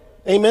regret it.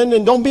 Amen?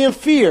 And don't be in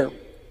fear.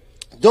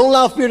 Don't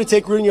allow fear to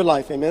take root in your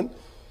life. Amen?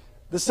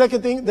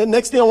 The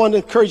next thing I want to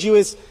encourage you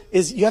is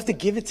you have to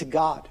give it to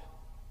God.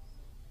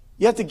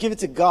 You have to give it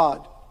to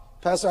God.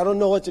 Pastor, I don't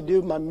know what to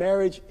do. My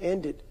marriage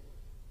ended.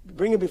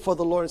 Bring it before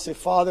the Lord and say,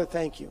 Father,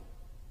 thank you.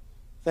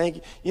 Thank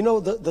you. You know,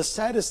 the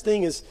saddest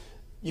thing is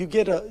you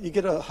get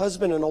a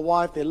husband and a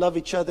wife, they love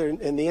each other,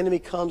 and the enemy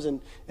comes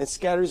and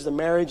scatters the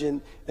marriage,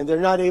 and they're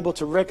not able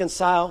to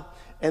reconcile.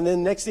 And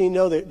then next thing you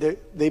know,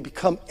 they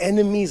become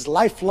enemies,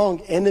 lifelong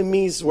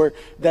enemies, where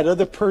that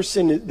other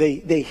person,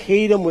 they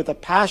hate them with a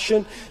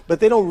passion,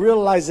 but they don't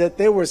realize that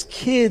there was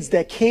kids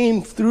that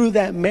came through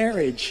that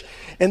marriage.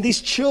 And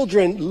these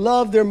children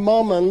love their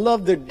mama and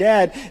love their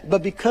dad,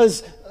 but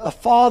because a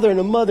father and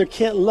a mother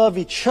can't love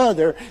each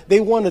other,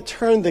 they want to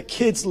turn the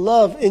kids'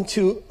 love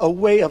into a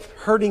way of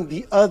hurting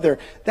the other.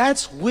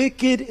 That's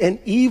wicked and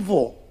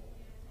evil.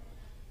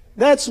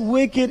 That's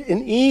wicked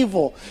and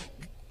evil.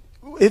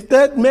 If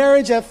that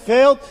marriage had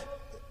failed,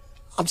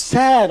 I'm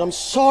sad. I'm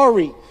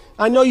sorry.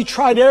 I know you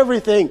tried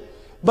everything.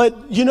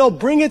 But,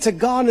 bring it to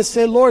God and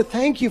say, Lord,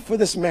 thank you for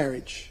this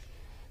marriage.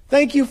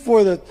 Thank you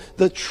for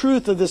the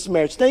truth of this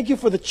marriage. Thank you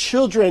for the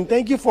children.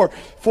 Thank you for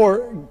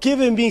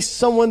giving me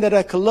someone that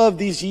I could love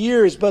these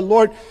years. But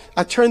Lord,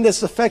 I turn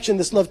this affection,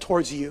 this love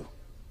towards you.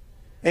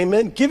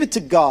 Amen. Give it to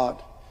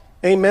God.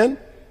 Amen.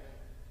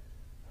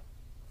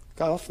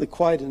 Got awfully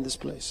quiet in this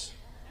place.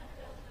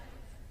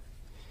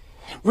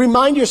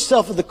 Remind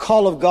yourself of the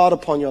call of God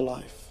upon your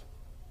life.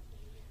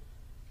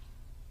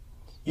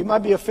 You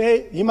might have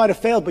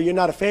failed, but you're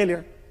not a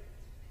failure.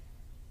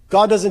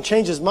 God doesn't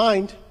change his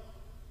mind.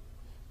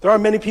 There are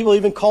many people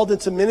even called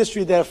into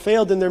ministry that have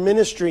failed in their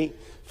ministry,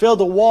 failed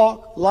to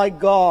walk like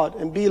God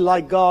and be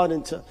like God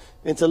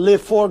and to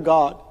live for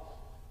God.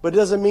 But it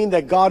doesn't mean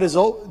that God is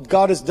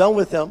done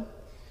with them.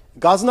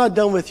 God's not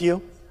done with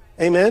you.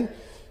 Amen.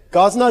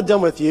 God's not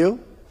done with you.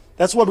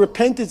 That's what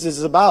repentance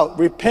is about.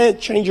 Repent,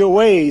 change your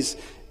ways,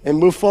 and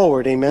move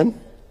forward. Amen.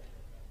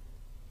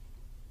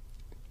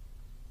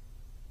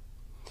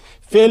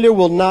 Failure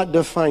will not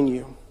define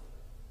you.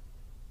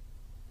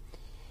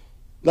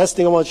 Last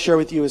thing I want to share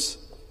with you is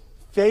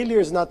failure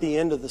is not the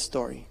end of the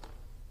story.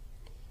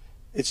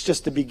 It's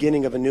just the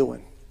beginning of a new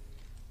one.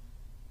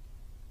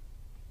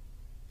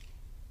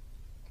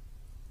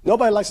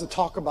 Nobody likes to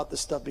talk about this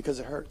stuff because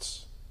it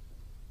hurts.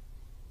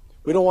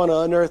 We don't want to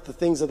unearth the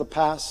things of the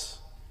past.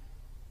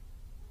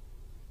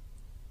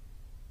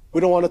 We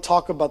don't want to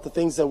talk about the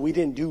things that we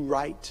didn't do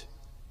right.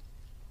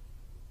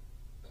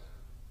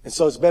 And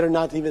so it's better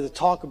not even to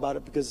talk about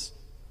it, because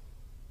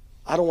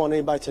I don't want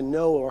anybody to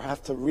know or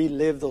have to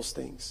relive those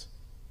things.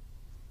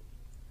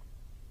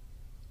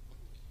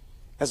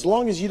 As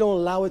long as you don't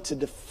allow it to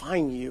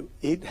define you,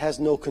 it has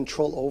no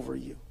control over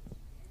you.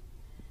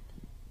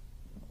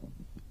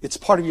 It's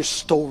part of your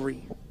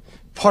story,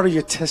 part of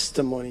your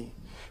testimony,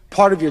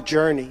 part of your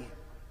journey.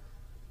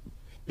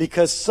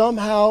 Because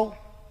somehow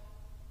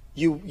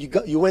you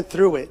went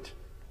through it,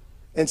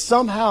 and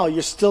somehow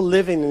you're still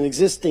living and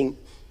existing,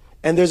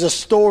 and there's a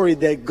story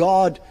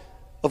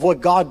of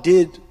what God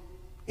did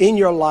in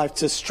your life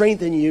to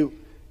strengthen you,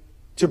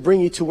 to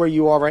bring you to where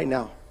you are right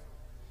now.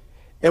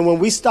 And when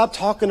we stop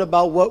talking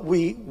about what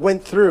we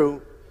went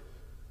through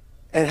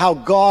and how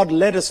God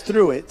led us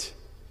through it,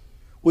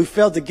 we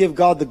fail to give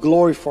God the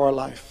glory for our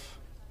life.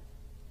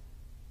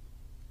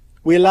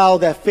 We allow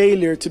that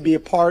failure to be a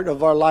part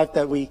of our life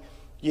that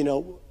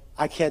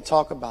I can't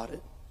talk about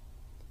it.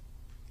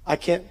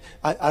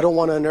 I don't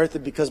want to unearth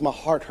it because my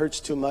heart hurts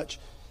too much.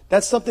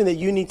 That's something that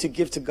you need to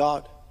give to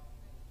God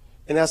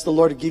and ask the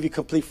Lord to give you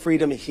complete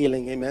freedom and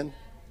healing. Amen.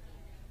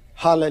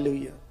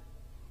 Hallelujah.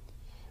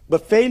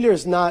 But failure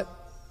is not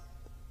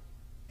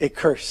a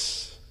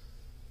curse.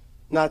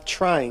 Not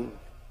trying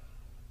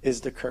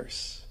is the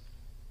curse.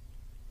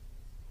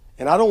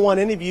 And I don't want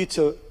any of you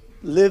to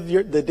live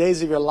the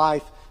days of your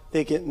life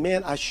thinking,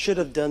 man, I should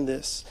have done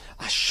this.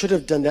 I should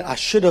have done that. I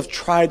should have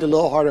tried a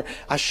little harder.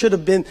 I should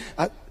have been,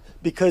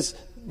 because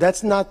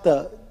that's not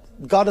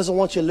God doesn't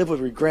want you to live with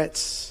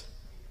regrets.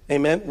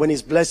 Amen. When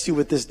he's blessed you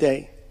with this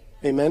day.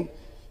 Amen.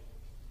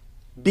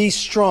 Be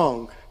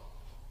strong.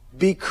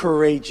 Be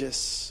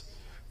courageous.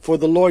 For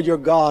the Lord your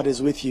God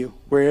is with you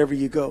wherever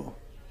you go.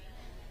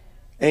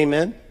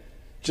 Amen.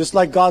 Just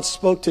like God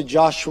spoke to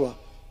Joshua,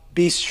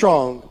 be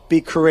strong,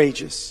 be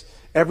courageous.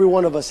 Every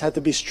one of us had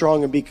to be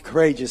strong and be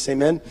courageous.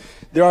 Amen.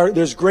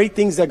 There's great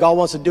things that God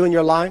wants to do in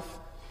your life.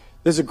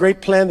 There's a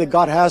great plan that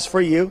God has for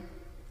you.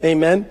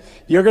 Amen.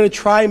 You're going to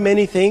try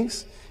many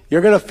things.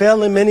 You're going to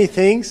fail in many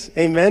things.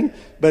 Amen.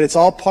 But it's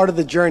all part of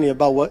the journey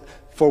about what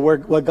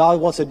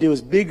God wants to do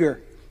is bigger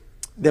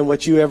than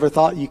what you ever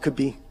thought you could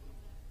be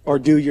or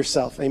do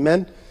yourself.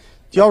 Amen.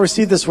 Do y'all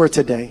receive this word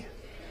today?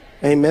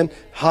 Amen.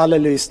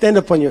 Hallelujah. Stand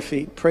up on your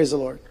feet. Praise the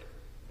Lord.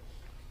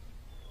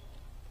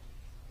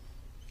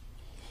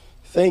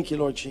 Thank you,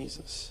 Lord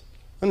Jesus.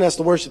 I'm going to ask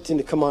the worship team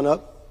to come on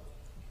up.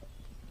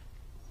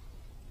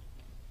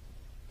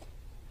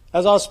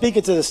 As I was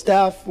speaking to the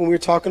staff when we were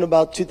talking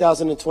about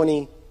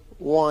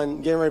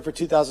 2021, getting ready for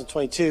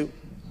 2022,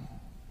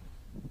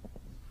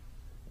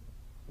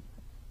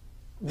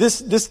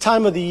 this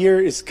time of the year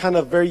is kind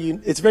of very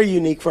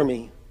unique for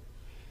me.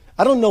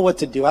 I don't know what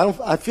to do.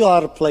 I feel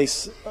out of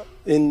place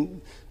in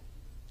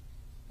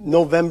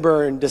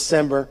November and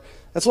December.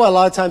 That's why a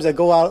lot of times I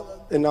go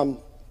out and I'm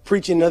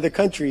preaching in other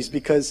countries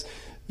because,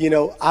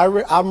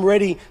 I'm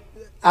ready.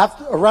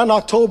 Around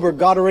October,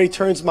 God already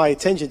turns my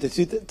attention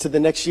to the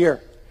next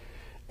year.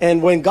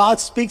 And when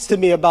God speaks to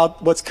me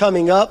about what's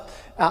coming up,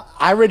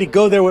 I already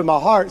go there with my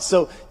heart.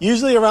 So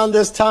usually around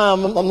this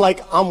time,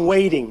 I'm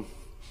waiting.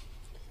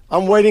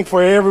 I'm waiting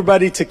for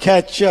everybody to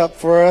catch up,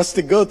 for us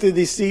to go through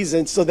these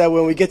seasons so that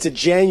when we get to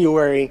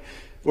January,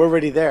 we're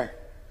already there.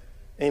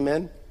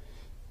 Amen.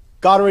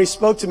 God already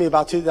spoke to me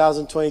about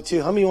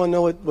 2022. How many of you want to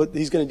know what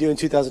he's going to do in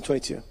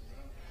 2022?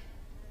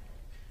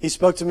 He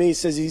spoke to me. He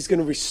says he's going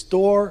to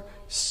restore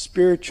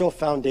spiritual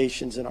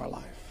foundations in our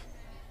life.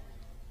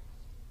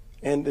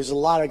 And there's a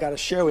lot I got to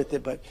share with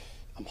it, but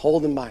I'm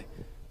holding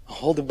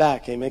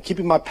back. Amen.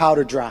 Keeping my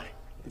powder dry.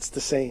 It's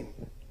the same.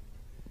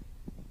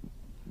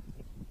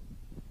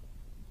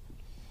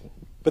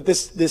 But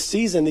this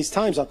season, these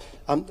times,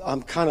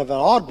 I'm kind of an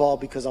oddball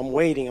because I'm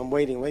waiting.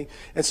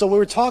 And so we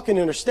were talking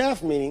in our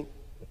staff meeting.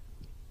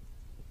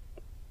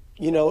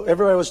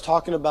 Everybody was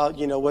talking about,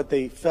 what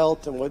they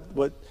felt and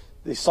what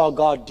they saw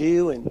God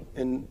do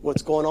and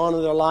what's going on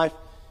in their life.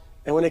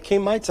 And when it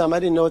came my time, I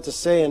didn't know what to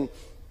say. And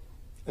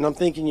I'm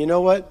thinking, you know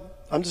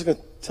what? I'm just going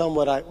to tell them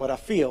what I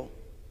feel.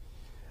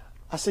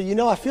 I said,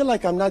 I feel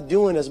like I'm not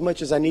doing as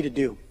much as I need to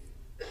do.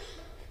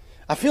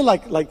 I feel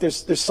like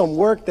there's some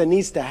work that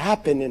needs to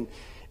happen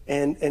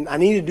and I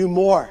need to do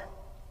more.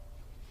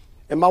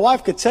 And my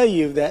wife could tell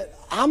you that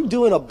I'm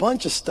doing a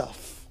bunch of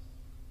stuff.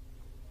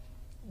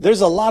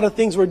 There's a lot of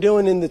things we're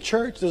doing in the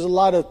church. There's a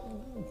lot of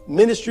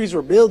ministries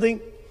we're building.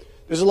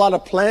 There's a lot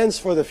of plans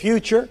for the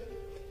future.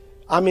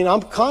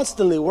 I'm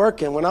constantly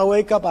working. When I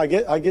wake up, I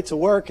get to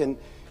work and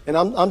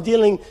I'm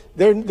dealing,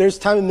 there's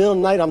time in the middle of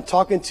the night, I'm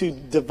talking to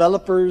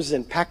developers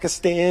in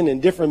Pakistan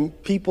and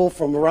different people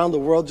from around the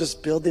world,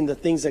 just building the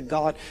things that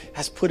God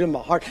has put in my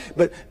heart.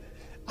 But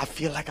I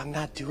feel like I'm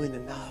not doing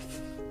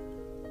enough.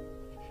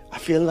 I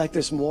feel like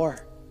there's more.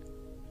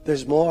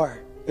 There's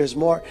more.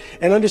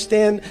 And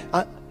understand,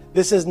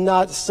 this is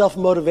not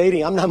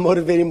self-motivating. I'm not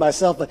motivating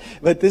myself,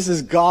 but this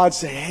is God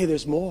saying, hey,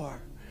 there's more.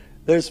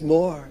 There's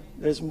more.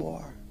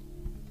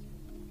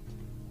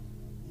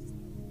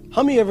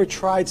 How many ever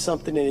tried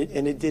something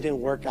and it didn't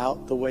work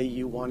out the way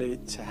you wanted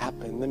it to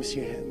happen? Let me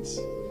see your hands.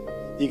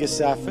 You can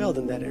say, I failed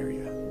in that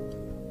area.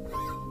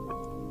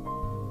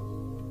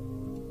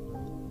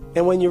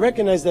 And when you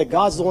recognize that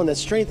God's the one that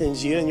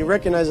strengthens you, and you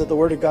recognize that the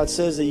Word of God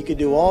says that you can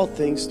do all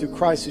things through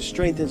Christ who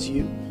strengthens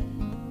you,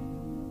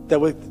 that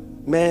with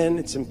man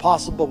it's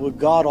impossible, with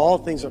God all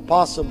things are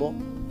possible.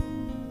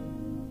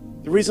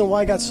 The reason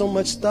why I got so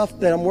much stuff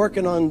that I'm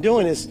working on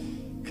doing is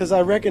because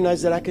I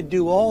recognize that I could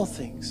do all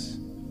things.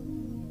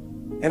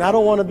 And I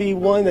don't want to be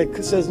one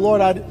that says,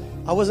 Lord,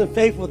 I wasn't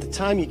faithful with the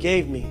time you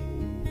gave me.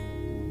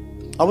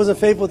 I wasn't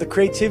faithful with the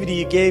creativity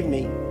you gave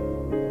me.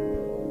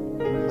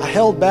 I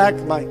held back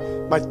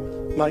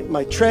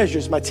my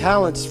treasures, my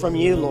talents from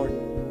you, Lord.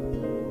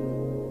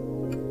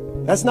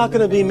 That's not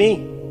going to be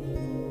me.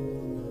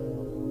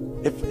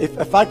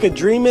 If I could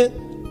dream it,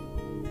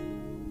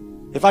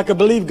 if I could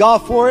believe God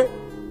for it,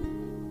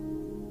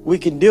 we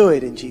can do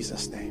it in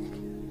Jesus'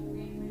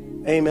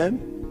 name.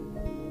 Amen.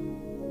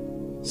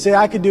 Say,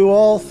 I can do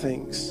all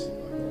things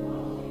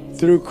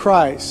through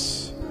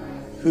Christ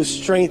who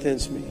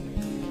strengthens me.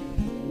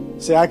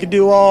 Say, I can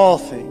do all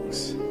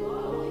things.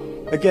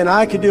 Again,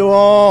 I can do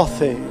all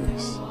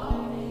things.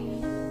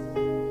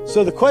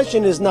 So the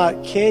question is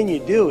not, can you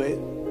do it?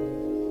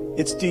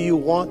 It's, do you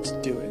want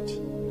to do it?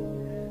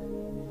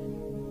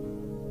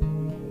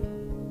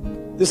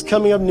 this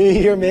coming up new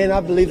year, man, I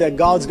believe that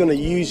God's going to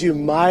use you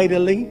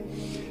mightily.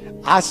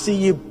 I see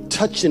you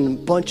touching a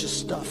bunch of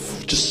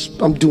stuff.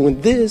 Just, I'm doing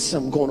this,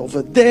 I'm going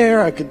over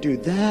there, I could do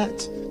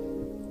that.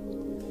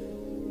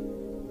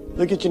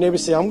 Look at your neighbor and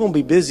say, I'm going to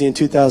be busy in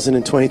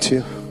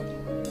 2022.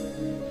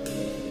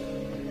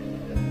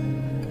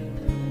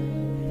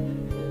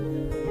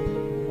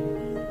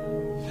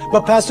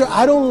 But Pastor,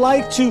 I don't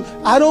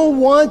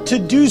want to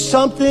do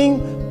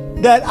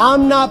something that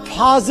I'm not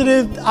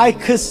positive I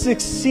could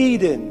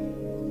succeed in.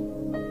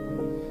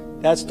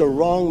 That's the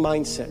wrong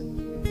mindset.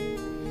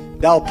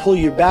 That'll pull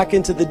you back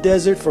into the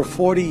desert for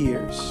 40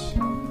 years.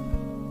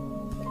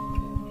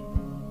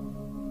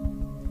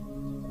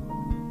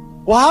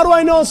 Well, how do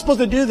I know I'm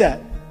supposed to do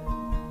that?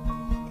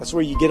 That's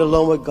where you get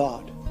alone with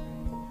God.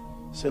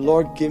 Say,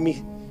 Lord, give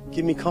me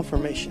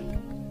confirmation.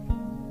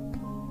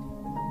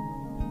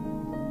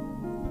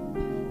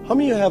 How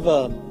many of you have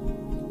a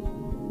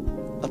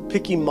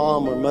picky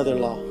mom or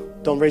mother-in-law?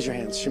 Don't raise your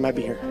hands. She might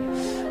be here.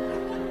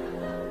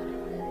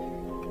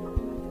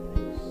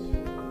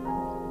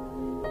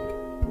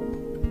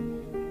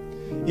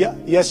 Yeah,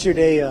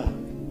 yesterday,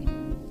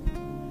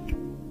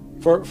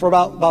 for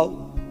about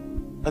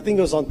I think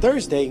it was on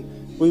Thursday,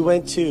 we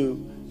went to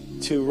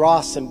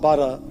Ross and bought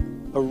a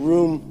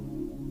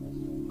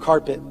room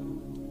carpet,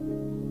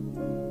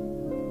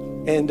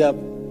 and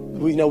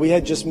we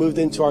had just moved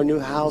into our new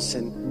house,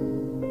 and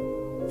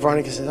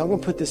Veronica said, I'm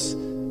going to put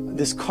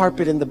this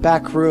carpet in the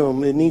back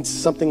room. It needs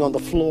something on the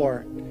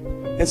floor.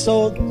 And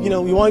so,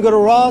 we want to go to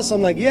Ross?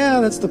 I'm like, yeah,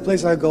 that's the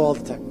place I go all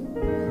the time.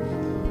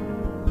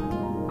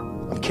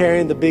 I'm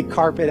carrying the big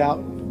carpet out.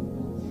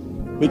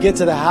 We get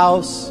to the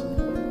house,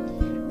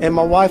 and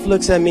my wife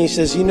looks at me and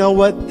says, you know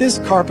what? This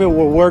carpet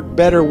will work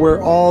better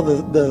where all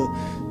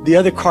the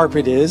other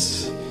carpet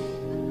is.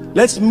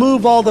 Let's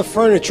move all the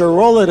furniture,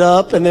 roll it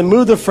up, and then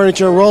move the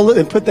furniture, roll it,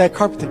 and put that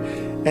carpet there.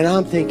 And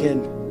I'm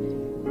thinking,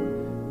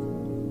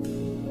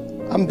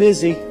 I'm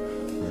busy.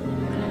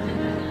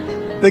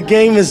 The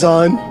game is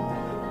on.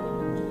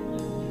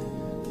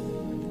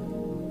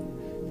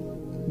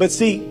 But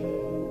see,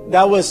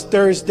 that was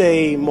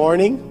Thursday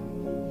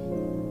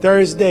morning.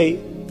 Thursday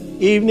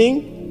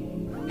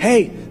evening.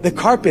 Hey, the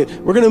carpet.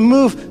 We're going to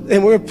move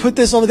and we're going to put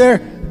this over there.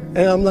 And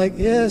I'm like,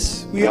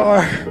 yes, we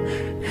are.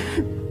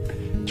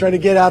 Trying to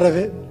get out of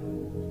it.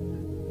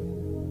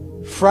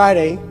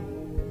 Friday,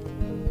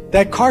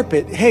 that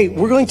carpet. Hey,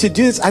 we're going to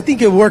do this. I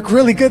think it'll work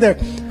really good there.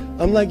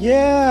 I'm like,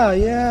 yeah,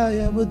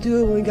 we'll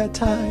do it when we got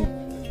time.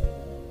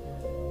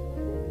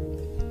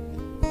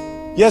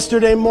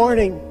 Yesterday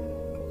morning,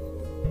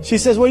 she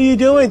says, what are you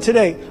doing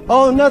today?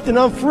 Oh, nothing,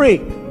 I'm free.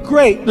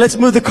 Great, let's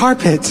move the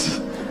carpet.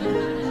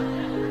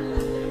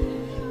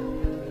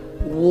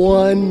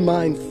 One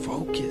mind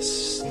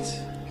focused.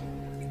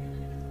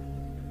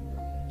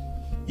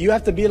 You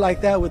have to be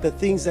like that with the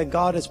things that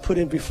God has put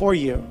in before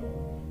you.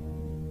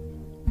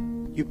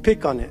 You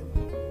pick on it.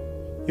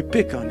 You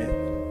pick on it.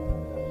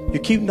 You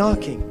keep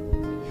knocking.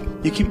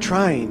 You keep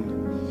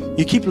trying.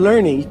 You keep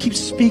learning. You keep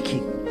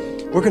speaking.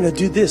 We're going to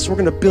do this. We're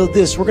going to build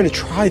this. We're going to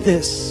try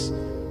this.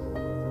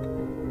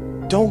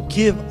 Don't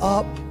give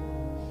up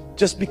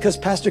just because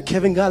Pastor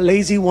Kevin got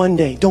lazy one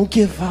day. Don't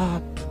give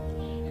up.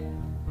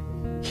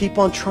 Keep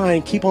on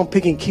trying. Keep on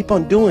picking. Keep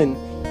on doing.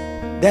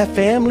 That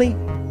family,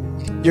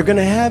 you're going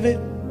to have it.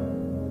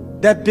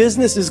 That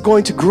business is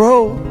going to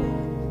grow.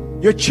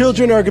 Your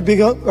children are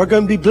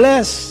going to be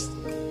blessed.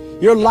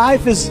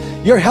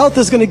 Your health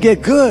is going to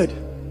get good.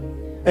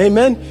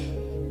 Amen.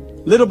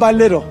 Little by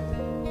little.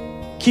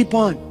 Keep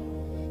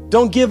on.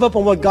 Don't give up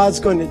on what God's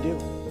going to do.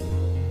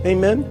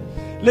 Amen.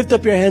 Lift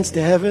up your hands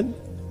to heaven.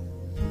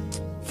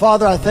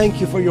 Father, I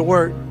thank you for your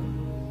word.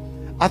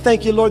 I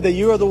thank you, Lord, that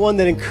you are the one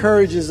that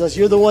encourages us.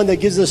 You're the one that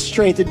gives us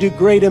strength to do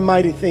great and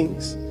mighty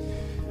things.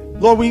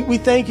 Lord, we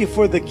thank you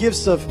for the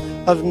gifts of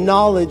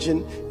knowledge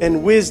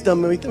and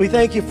wisdom. We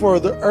thank you for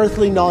the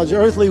earthly knowledge,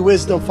 earthly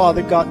wisdom,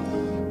 Father God.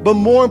 But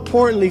more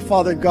importantly,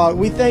 Father God,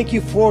 we thank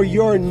you for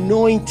your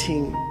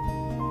anointing.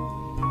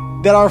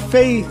 That our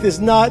faith is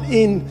not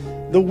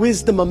in the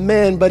wisdom of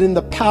man, but in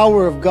the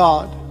power of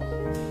God.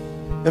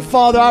 And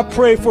Father, I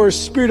pray for a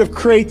spirit of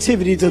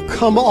creativity to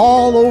come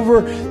all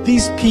over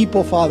these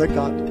people, Father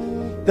God.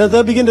 That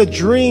they'll begin to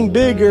dream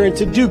bigger and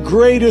to do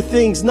greater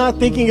things, not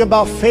thinking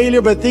about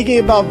failure, but thinking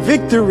about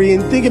victory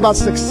and thinking about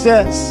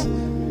success.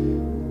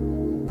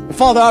 And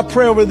Father, I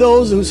pray over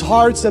those whose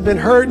hearts have been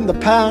hurt in the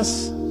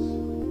past,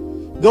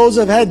 those who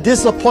have had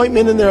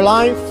disappointment in their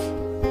life.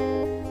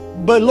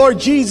 But Lord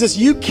Jesus,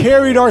 you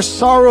carried our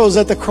sorrows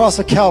at the cross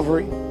of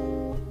Calvary.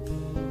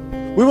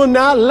 We will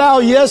not allow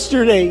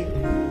yesterday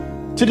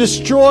to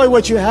destroy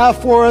what you have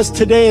for us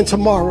today and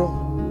tomorrow.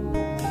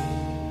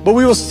 But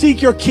we will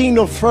seek your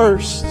kingdom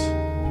first.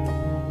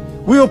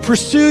 We will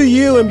pursue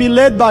you and be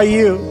led by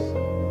you.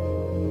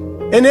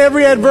 In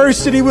every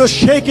adversity, we'll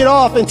shake it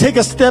off and take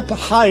a step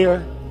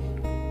higher.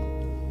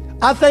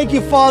 I thank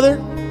you, Father,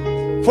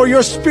 for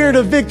your spirit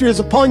of victory is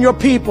upon your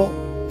people.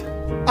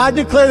 I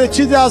declare that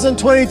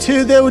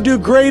 2022, they will do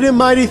great and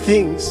mighty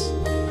things.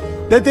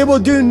 That they will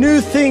do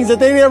new things that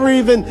they never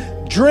even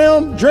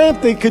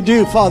dreamt they could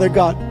do, Father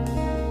God.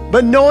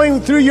 But knowing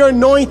through your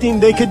anointing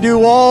they could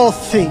do all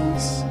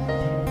things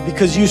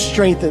because you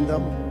strengthened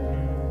them.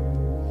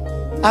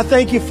 I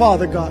thank you,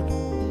 Father God.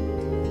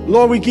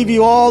 Lord, we give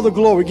you all the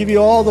glory, we give you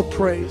all the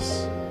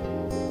praise.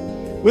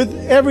 With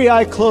every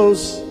eye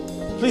closed,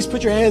 please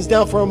put your hands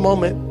down for a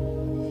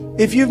moment.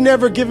 If you've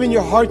never given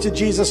your heart to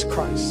Jesus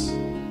Christ,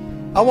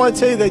 I want to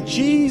tell you that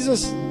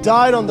Jesus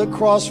died on the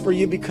cross for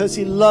you because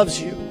he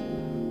loves you.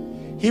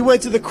 He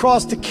went to the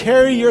cross to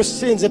carry your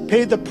sins and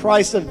paid the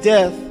price of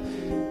death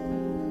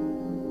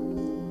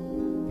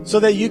so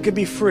that you could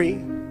be free.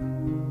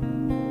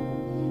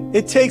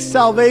 It takes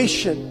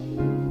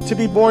salvation to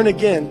be born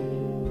again.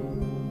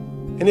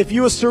 And if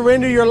you will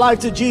surrender your life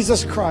to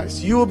Jesus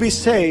Christ, you will be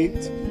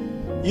saved.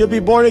 You'll be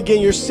born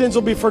again. Your sins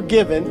will be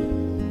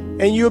forgiven.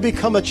 And you'll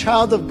become a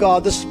child of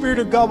God. The Spirit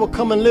of God will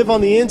come and live on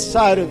the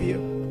inside of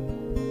you.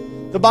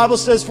 The Bible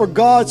says, for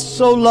God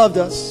so loved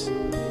us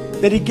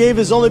that he gave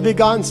his only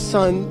begotten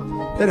Son,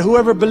 that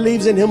whoever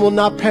believes in him will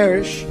not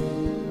perish,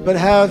 but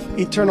have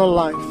eternal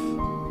life.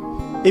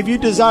 If you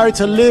desire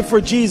to live for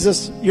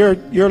Jesus, your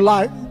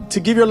life, to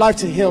give your life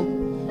to him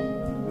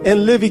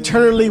and live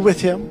eternally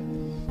with him,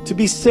 to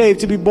be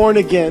saved, to be born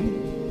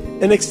again,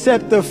 and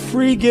accept the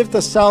free gift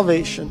of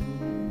salvation.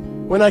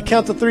 When I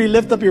count to 3,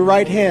 lift up your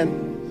right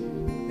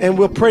hand and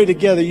we'll pray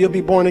together. You'll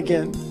be born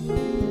again.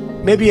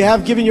 Maybe you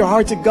have given your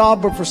heart to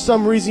God, but for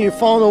some reason you've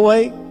fallen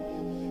away.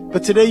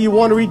 But today you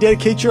want to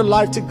rededicate your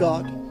life to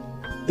God.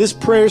 This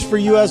prayer is for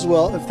you as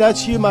well. If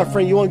that's you, my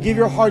friend, you want to give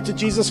your heart to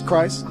Jesus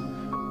Christ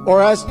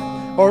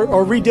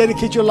or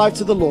rededicate your life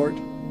to the Lord.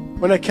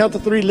 When I count to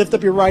 3, lift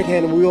up your right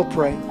hand and we will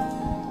pray.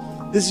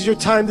 This is your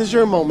time. This is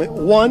your moment.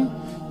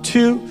 1,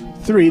 2,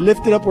 3.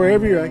 Lift it up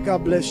wherever you're at.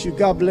 God bless you.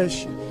 God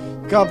bless you.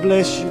 God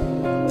bless you.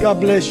 God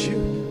bless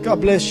you.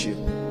 God bless you.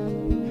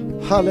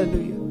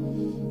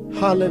 Hallelujah.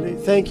 Hallelujah.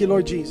 Thank you,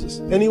 Lord Jesus.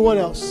 Anyone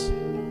else?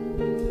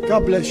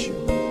 God bless you.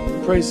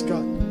 Praise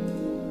God.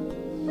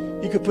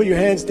 You can put your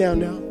hands down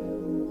now.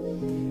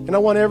 And I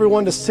want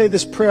everyone to say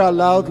this prayer out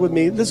loud with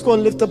me. Let's go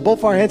and lift up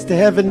both our hands to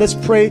heaven. Let's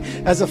pray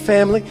as a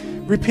family.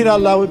 Repeat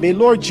out loud with me.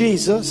 Lord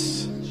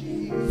Jesus,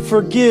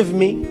 forgive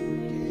me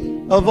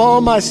of all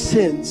my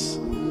sins.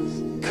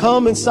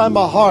 Come inside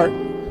my heart.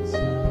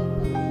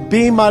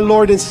 Be my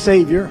Lord and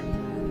Savior.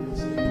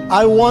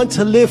 I want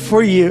to live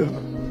for you.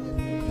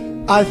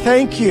 I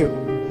thank you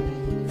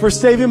for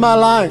saving my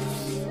life.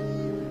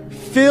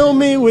 Fill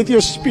me with your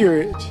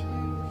Spirit.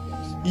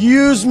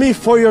 Use me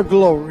for your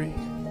glory.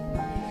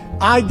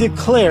 I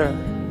declare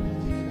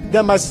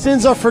that my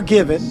sins are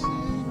forgiven,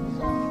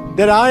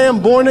 that I am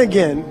born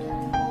again,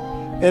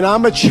 and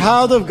I'm a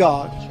child of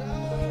God.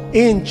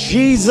 In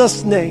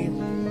Jesus'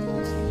 name,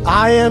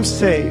 I am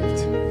saved.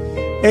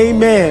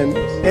 Amen.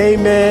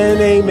 Amen.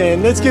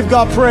 Amen. Let's give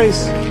God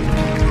praise.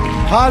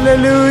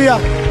 Hallelujah.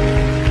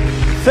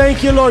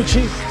 Thank you, Lord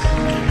Jesus.